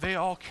they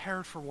all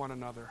cared for one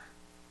another.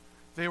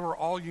 They were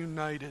all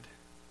united.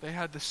 They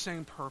had the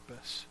same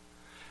purpose.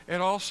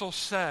 It also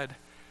said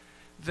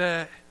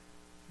that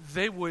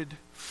they would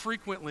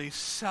frequently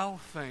sell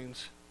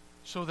things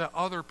so that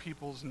other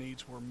people's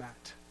needs were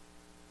met.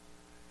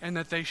 And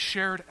that they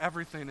shared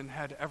everything and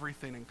had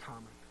everything in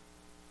common.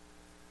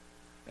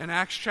 In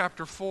Acts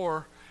chapter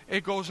 4,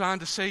 it goes on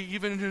to say,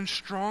 even in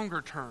stronger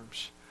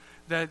terms,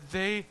 that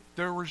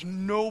there was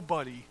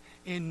nobody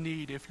in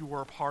need if you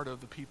were a part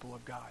of the people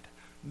of God.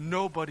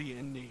 Nobody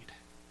in need.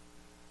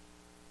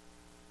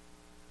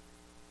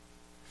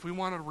 If we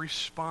want to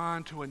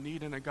respond to a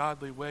need in a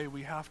godly way,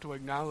 we have to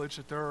acknowledge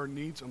that there are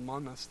needs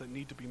among us that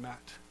need to be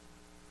met.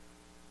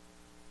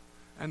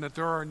 And that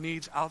there are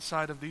needs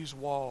outside of these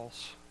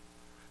walls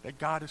that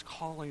God is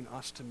calling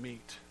us to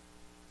meet.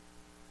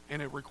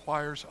 And it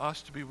requires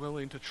us to be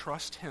willing to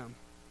trust him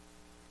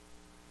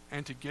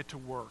and to get to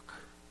work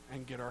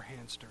and get our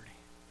hands dirty.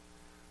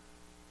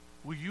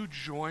 Will you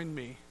join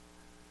me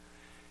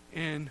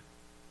in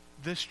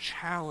this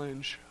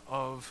challenge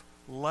of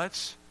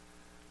let's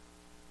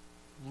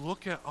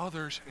look at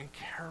others and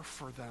care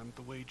for them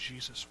the way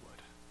Jesus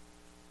would?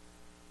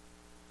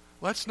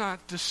 Let's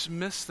not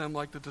dismiss them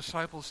like the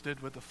disciples did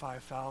with the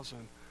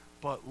 5,000,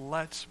 but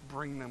let's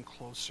bring them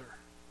closer.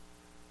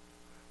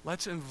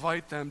 Let's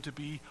invite them to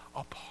be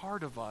a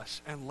part of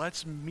us, and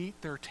let's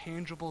meet their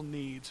tangible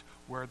needs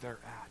where they're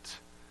at.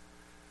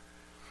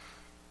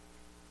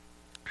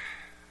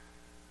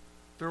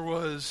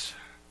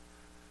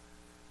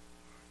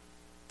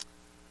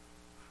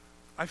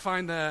 I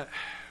find that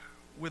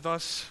with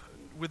us,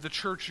 with the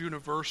Church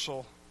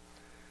Universal,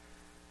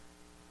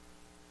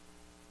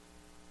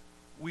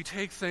 we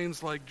take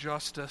things like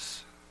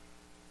justice,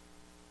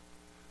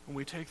 and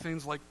we take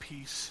things like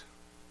peace,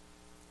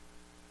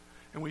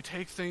 and we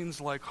take things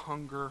like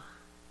hunger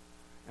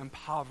and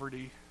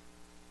poverty,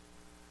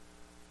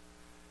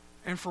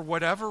 and for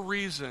whatever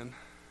reason,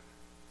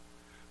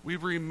 we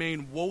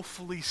remain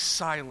woefully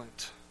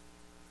silent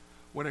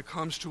when it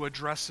comes to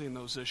addressing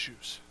those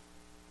issues.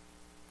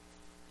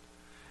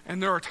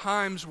 And there are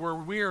times where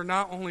we are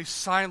not only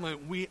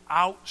silent, we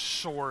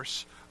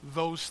outsource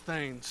those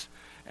things.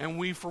 And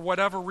we, for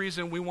whatever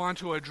reason, we want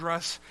to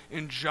address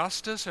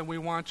injustice, and we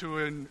want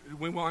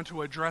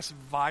to address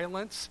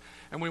violence,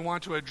 and we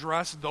want to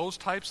address those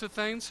types of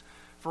things.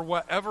 For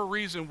whatever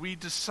reason, we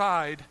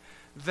decide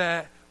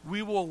that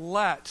we will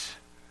let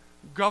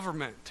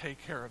government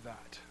take care of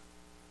that.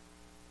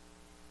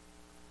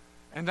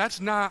 And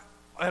that's not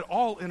at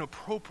all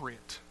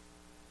inappropriate.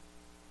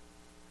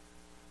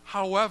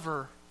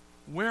 However,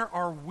 where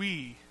are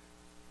we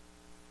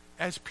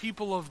as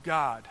people of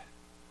God?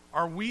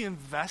 Are we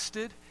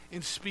invested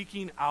in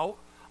speaking out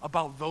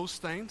about those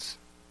things?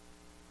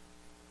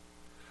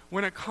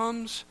 When it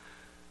comes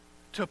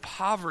to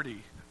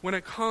poverty, when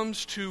it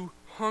comes to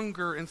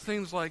hunger and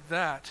things like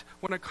that,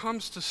 when it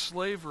comes to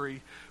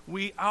slavery,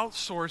 we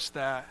outsource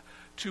that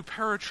to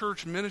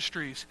parachurch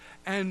ministries,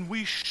 and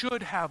we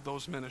should have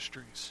those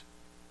ministries.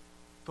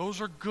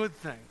 Those are good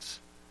things.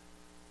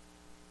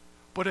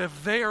 But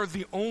if they are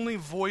the only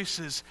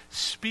voices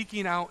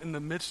speaking out in the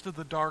midst of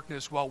the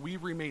darkness while we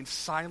remain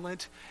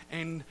silent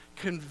and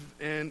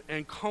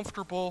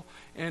comfortable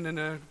and in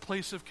a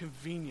place of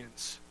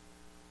convenience,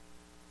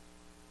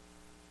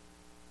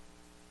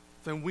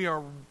 then we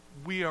are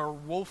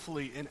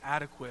woefully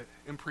inadequate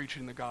in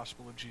preaching the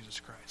gospel of Jesus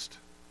Christ.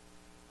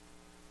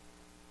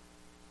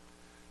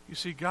 You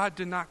see, God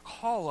did not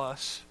call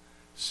us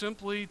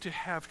simply to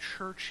have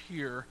church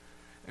here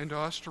and to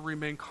us to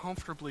remain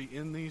comfortably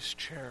in these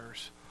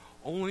chairs,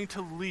 only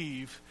to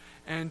leave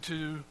and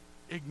to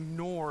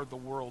ignore the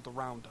world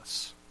around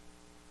us.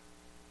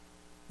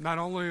 Not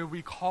only are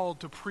we called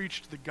to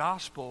preach the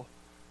gospel,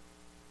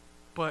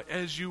 but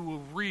as you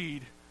will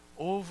read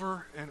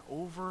over and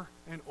over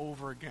and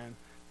over again,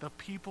 the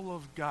people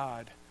of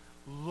God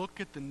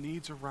look at the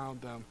needs around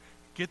them,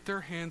 get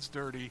their hands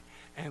dirty,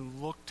 and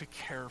look to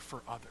care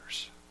for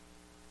others.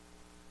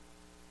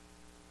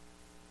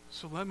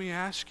 So let me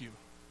ask you,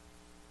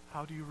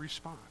 how do you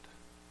respond?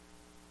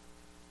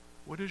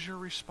 What is your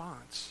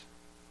response?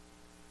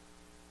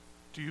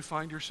 Do you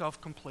find yourself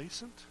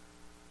complacent?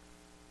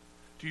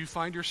 Do you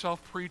find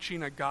yourself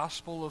preaching a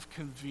gospel of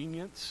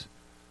convenience,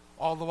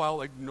 all the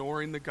while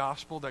ignoring the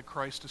gospel that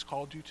Christ has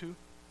called you to?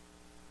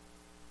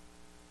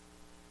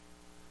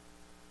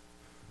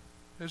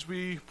 As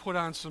we put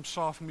on some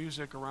soft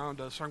music around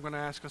us, I'm going to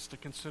ask us to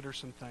consider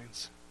some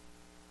things.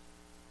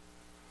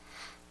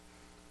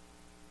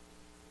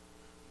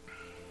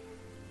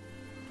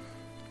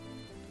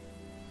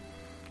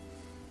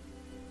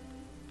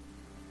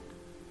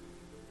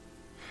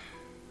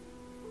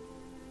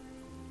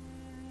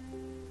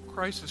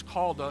 Christ has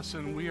called us,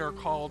 and we are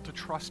called to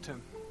trust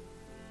Him.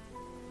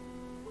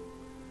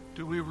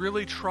 Do we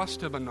really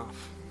trust Him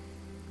enough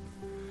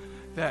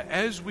that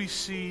as we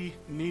see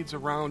needs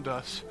around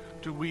us,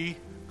 do we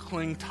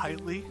cling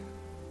tightly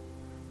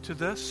to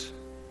this?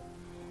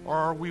 Or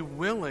are we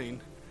willing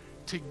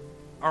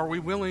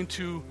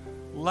to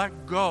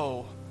let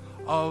go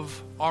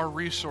of our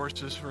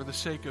resources for the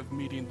sake of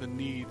meeting the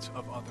needs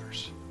of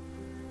others?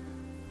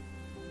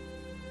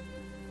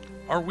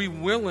 Are we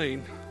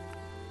willing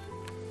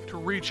to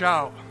reach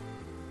out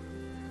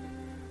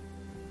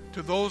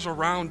to those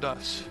around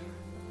us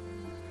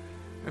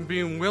and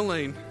being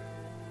willing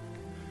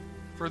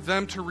for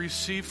them to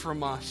receive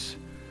from us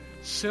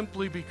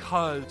simply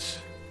because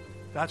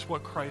that's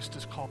what Christ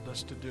has called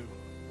us to do?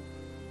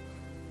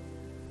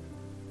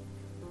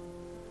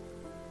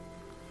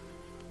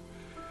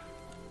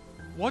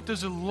 What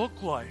does it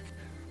look like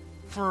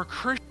for a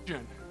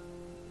Christian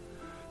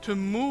to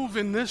move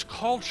in this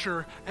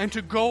culture and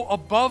to go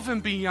above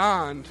and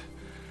beyond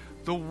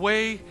the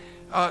way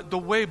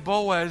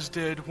Boaz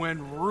did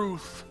when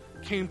Ruth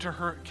came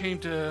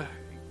to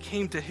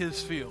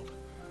his field?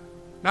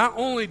 Not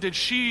only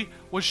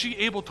was she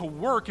able to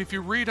work, if you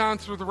read on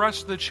through the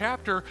rest of the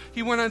chapter,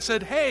 he went on and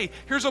said, hey,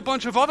 here's a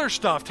bunch of other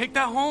stuff. Take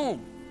that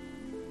home.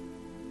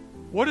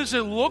 What does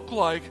it look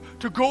like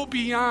to go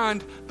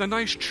beyond the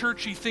nice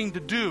churchy thing to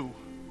do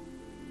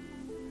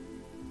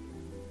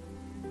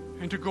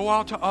and to go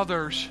out to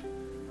others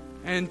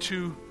and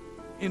to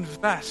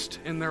invest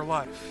in their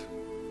life?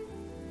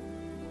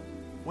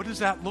 What does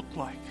that look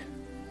like?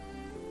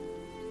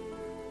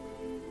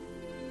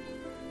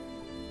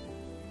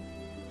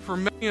 For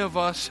many of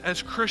us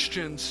as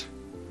Christians,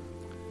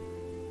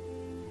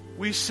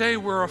 we say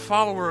we're a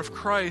follower of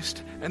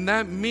Christ, and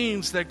that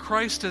means that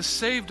Christ has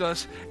saved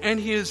us and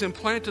He has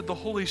implanted the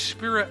Holy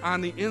Spirit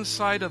on the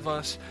inside of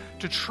us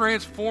to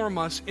transform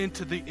us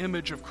into the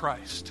image of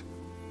Christ.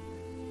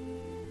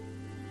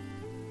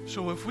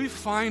 So if we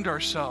find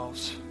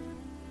ourselves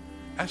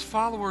as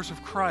followers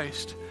of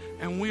Christ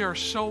and we are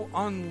so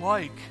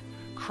unlike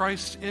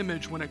Christ's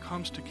image when it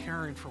comes to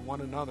caring for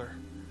one another,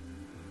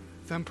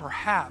 then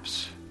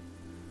perhaps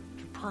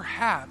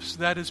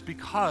that is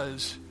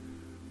because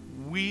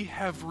we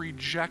have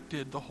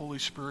rejected the Holy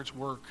Spirit's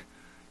work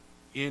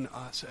in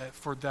us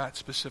for that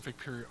specific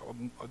period,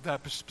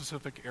 that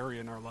specific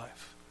area in our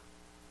life.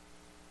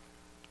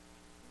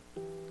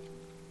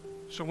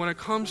 So when it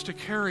comes to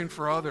caring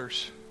for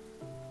others,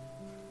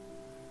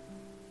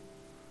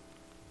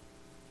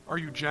 are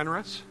you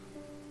generous?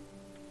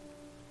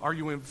 Are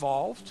you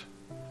involved?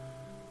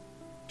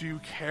 Do you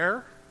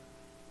care?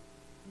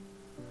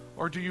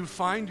 Or do you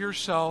find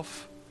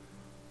yourself,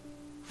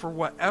 for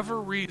whatever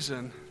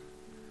reason,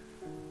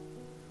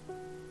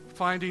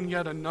 finding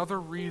yet another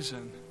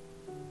reason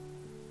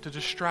to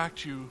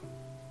distract you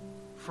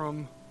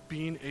from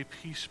being a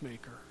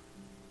peacemaker,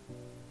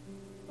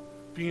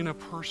 being a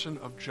person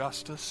of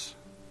justice,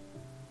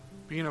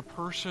 being a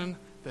person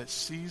that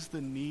sees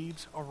the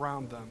needs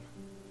around them,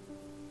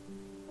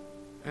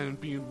 and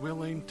being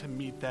willing to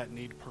meet that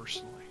need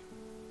personally?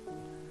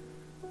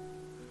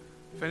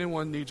 If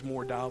anyone needs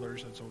more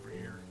dollars, that's over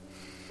here.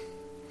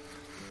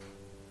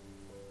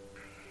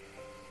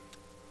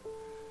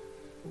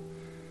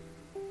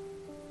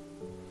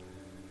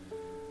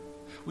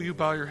 Will you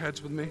bow your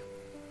heads with me?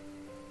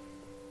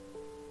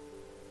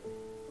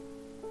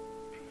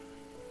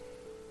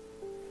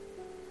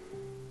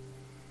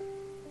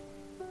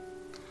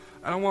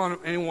 I don't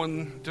want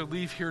anyone to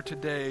leave here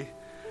today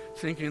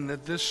thinking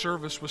that this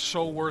service was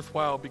so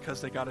worthwhile because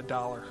they got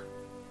 $1.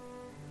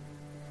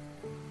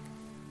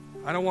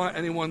 I don't want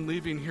anyone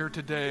leaving here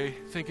today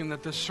thinking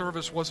that this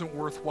service wasn't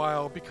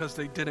worthwhile because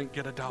they didn't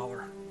get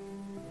 $1.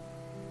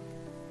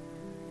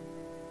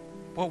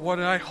 But what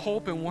I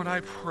hope and what I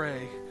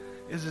pray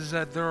is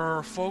that there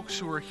are folks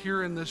who are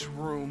here in this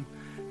room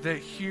that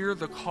hear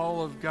the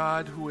call of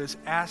God, who is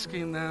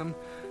asking them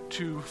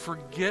to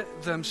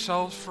forget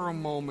themselves for a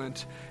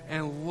moment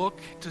and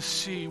look to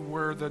see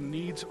where the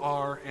needs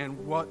are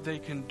and what they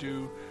can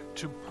do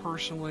to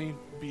personally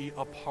be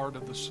a part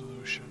of the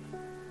solution.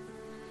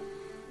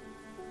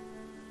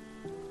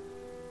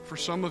 For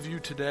some of you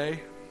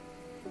today,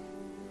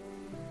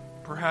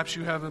 perhaps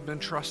you haven't been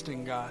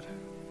trusting God.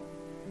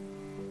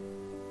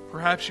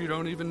 Perhaps you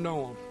don't even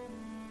know Him.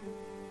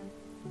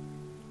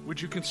 Would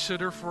you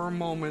consider for a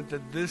moment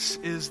that this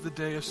is the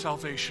day of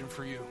salvation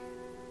for you?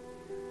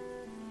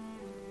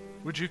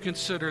 Would you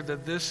consider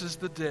that this is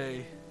the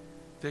day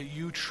that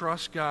you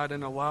trust God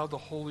and allow the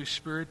Holy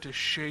Spirit to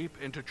shape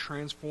and to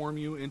transform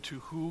you into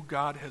who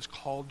God has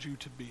called you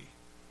to be?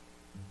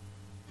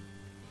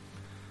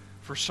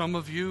 For some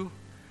of you,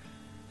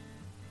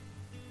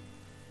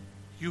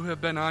 you have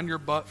been on your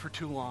butt for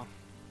too long.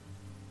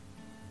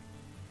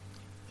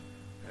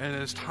 And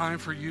it's time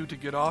for you to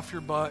get off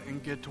your butt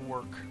and get to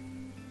work.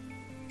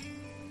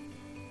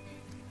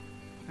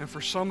 And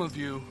for some of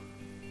you,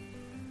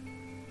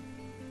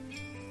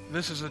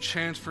 this is a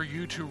chance for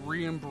you to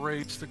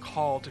re-embrace the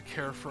call to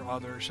care for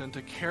others and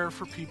to care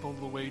for people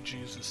the way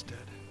Jesus did.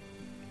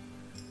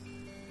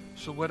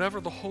 So whatever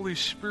the Holy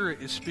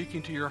Spirit is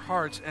speaking to your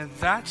hearts, and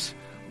that's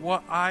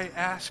what I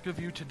ask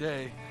of you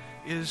today,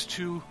 is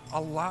to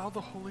allow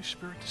the Holy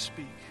Spirit to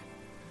speak.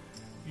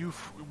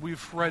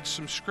 We've read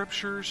some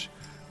scriptures.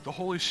 The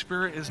Holy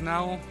Spirit is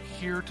now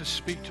here to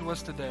speak to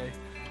us today.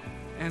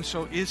 And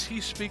so is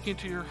He speaking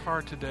to your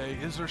heart today?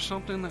 Is there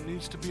something that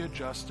needs to be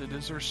adjusted?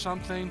 Is there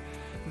something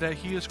that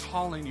He is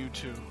calling you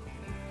to?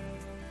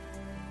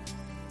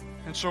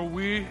 And so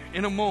we,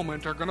 in a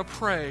moment, are going to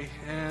pray.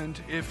 And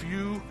if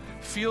you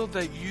feel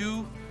that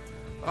you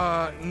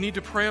need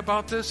to pray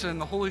about this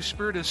and the Holy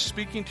Spirit is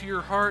speaking to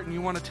your heart and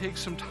you want to take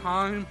some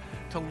time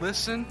to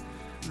listen,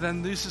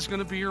 then this is going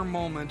to be your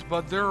moment.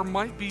 But there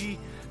might be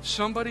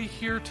somebody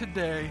here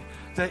today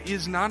that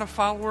is not a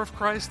follower of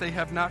Christ. They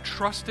have not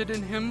trusted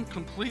in Him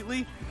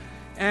completely,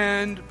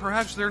 and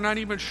perhaps they're not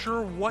even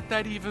sure what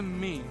that even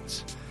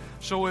means.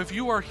 So if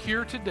you are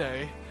here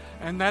today,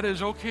 and that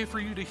is okay for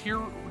you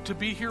to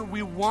be here,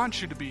 we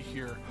want you to be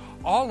here.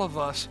 All of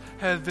us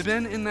have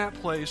been in that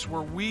place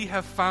where we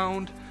have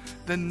found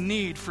the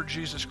need for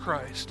Jesus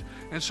Christ.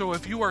 And so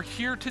if you are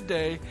here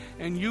today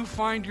and you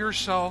find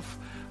yourself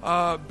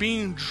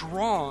being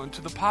drawn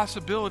to the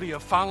possibility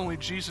of following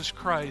Jesus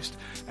Christ,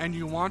 and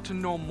you want to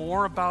know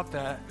more about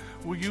that,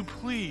 will you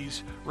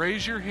please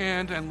raise your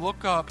hand and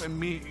look up and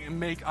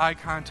make eye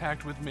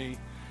contact with me?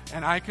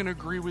 And I can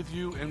agree with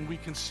you, and we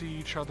can see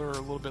each other a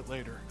little bit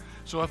later.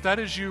 So if that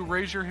is you,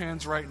 raise your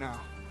hands right now.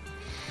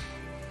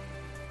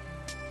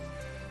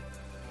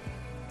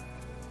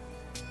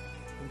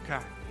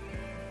 Okay.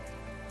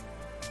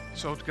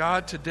 So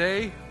God,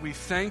 today we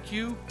thank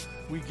you.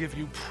 We give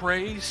you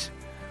praise.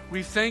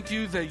 We thank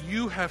you that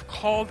you have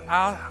called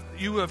out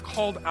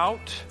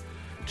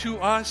to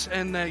us,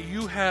 and that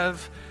you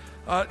have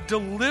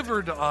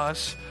delivered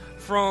us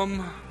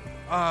from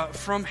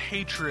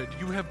hatred.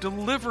 You have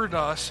delivered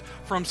us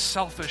from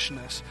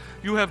selfishness.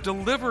 You have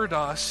delivered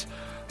us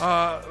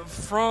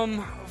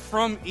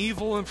from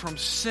evil and from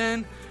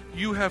sin.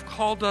 You have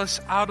called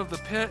us out of the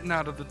pit and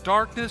out of the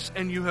darkness,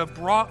 and you have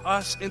brought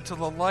us into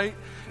the light,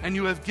 and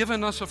you have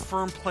given us a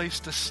firm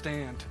place to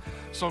stand.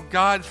 So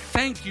God,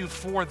 thank you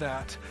for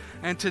that.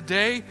 And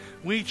today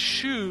we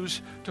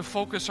choose to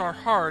focus our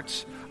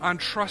hearts on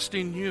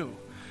trusting you.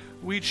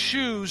 We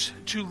choose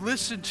to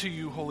listen to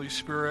you, Holy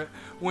Spirit,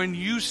 when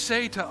you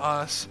say to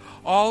us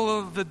all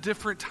of the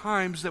different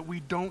times that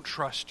we don't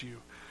trust you.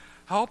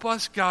 Help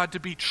us, God, to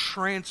be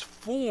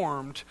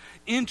transformed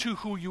into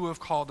who you have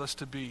called us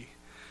to be.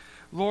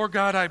 Lord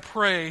God, I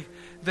pray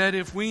that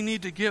if we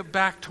need to get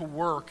back to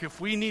work,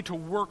 if we need to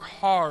work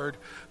hard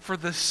for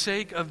the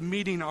sake of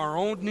meeting our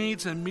own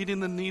needs and meeting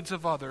the needs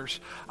of others,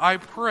 I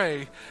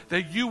pray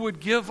that you would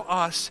give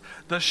us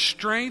the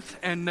strength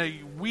and that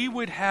we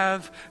would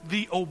have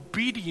the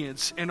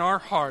obedience in our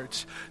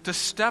hearts to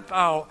step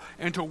out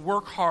and to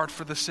work hard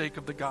for the sake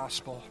of the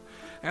gospel.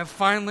 And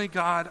finally,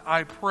 God,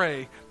 I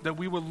pray that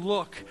we would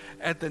look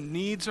at the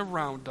needs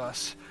around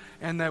us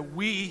and that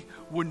we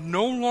would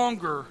no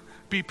longer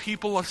be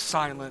people of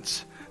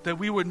silence, that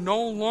we would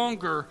no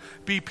longer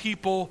be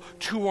people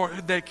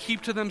that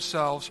keep to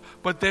themselves,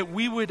 but that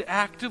we would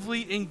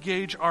actively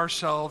engage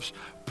ourselves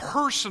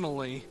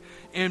personally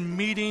in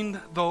meeting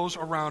those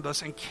around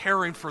us and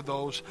caring for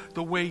those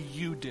the way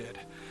you did.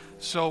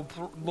 So,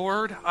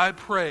 Lord, I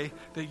pray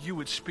that you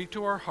would speak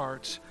to our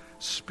hearts,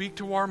 speak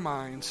to our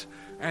minds,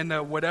 and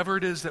that whatever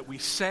it is that we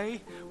say,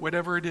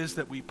 whatever it is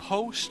that we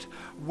post,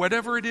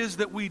 whatever it is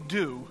that we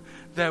do,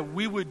 that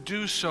we would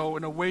do so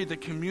in a way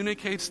that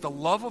communicates the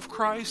love of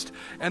Christ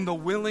and the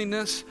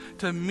willingness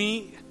to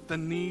meet the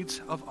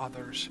needs of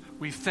others.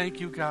 We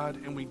thank you, God,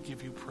 and we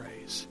give you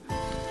praise.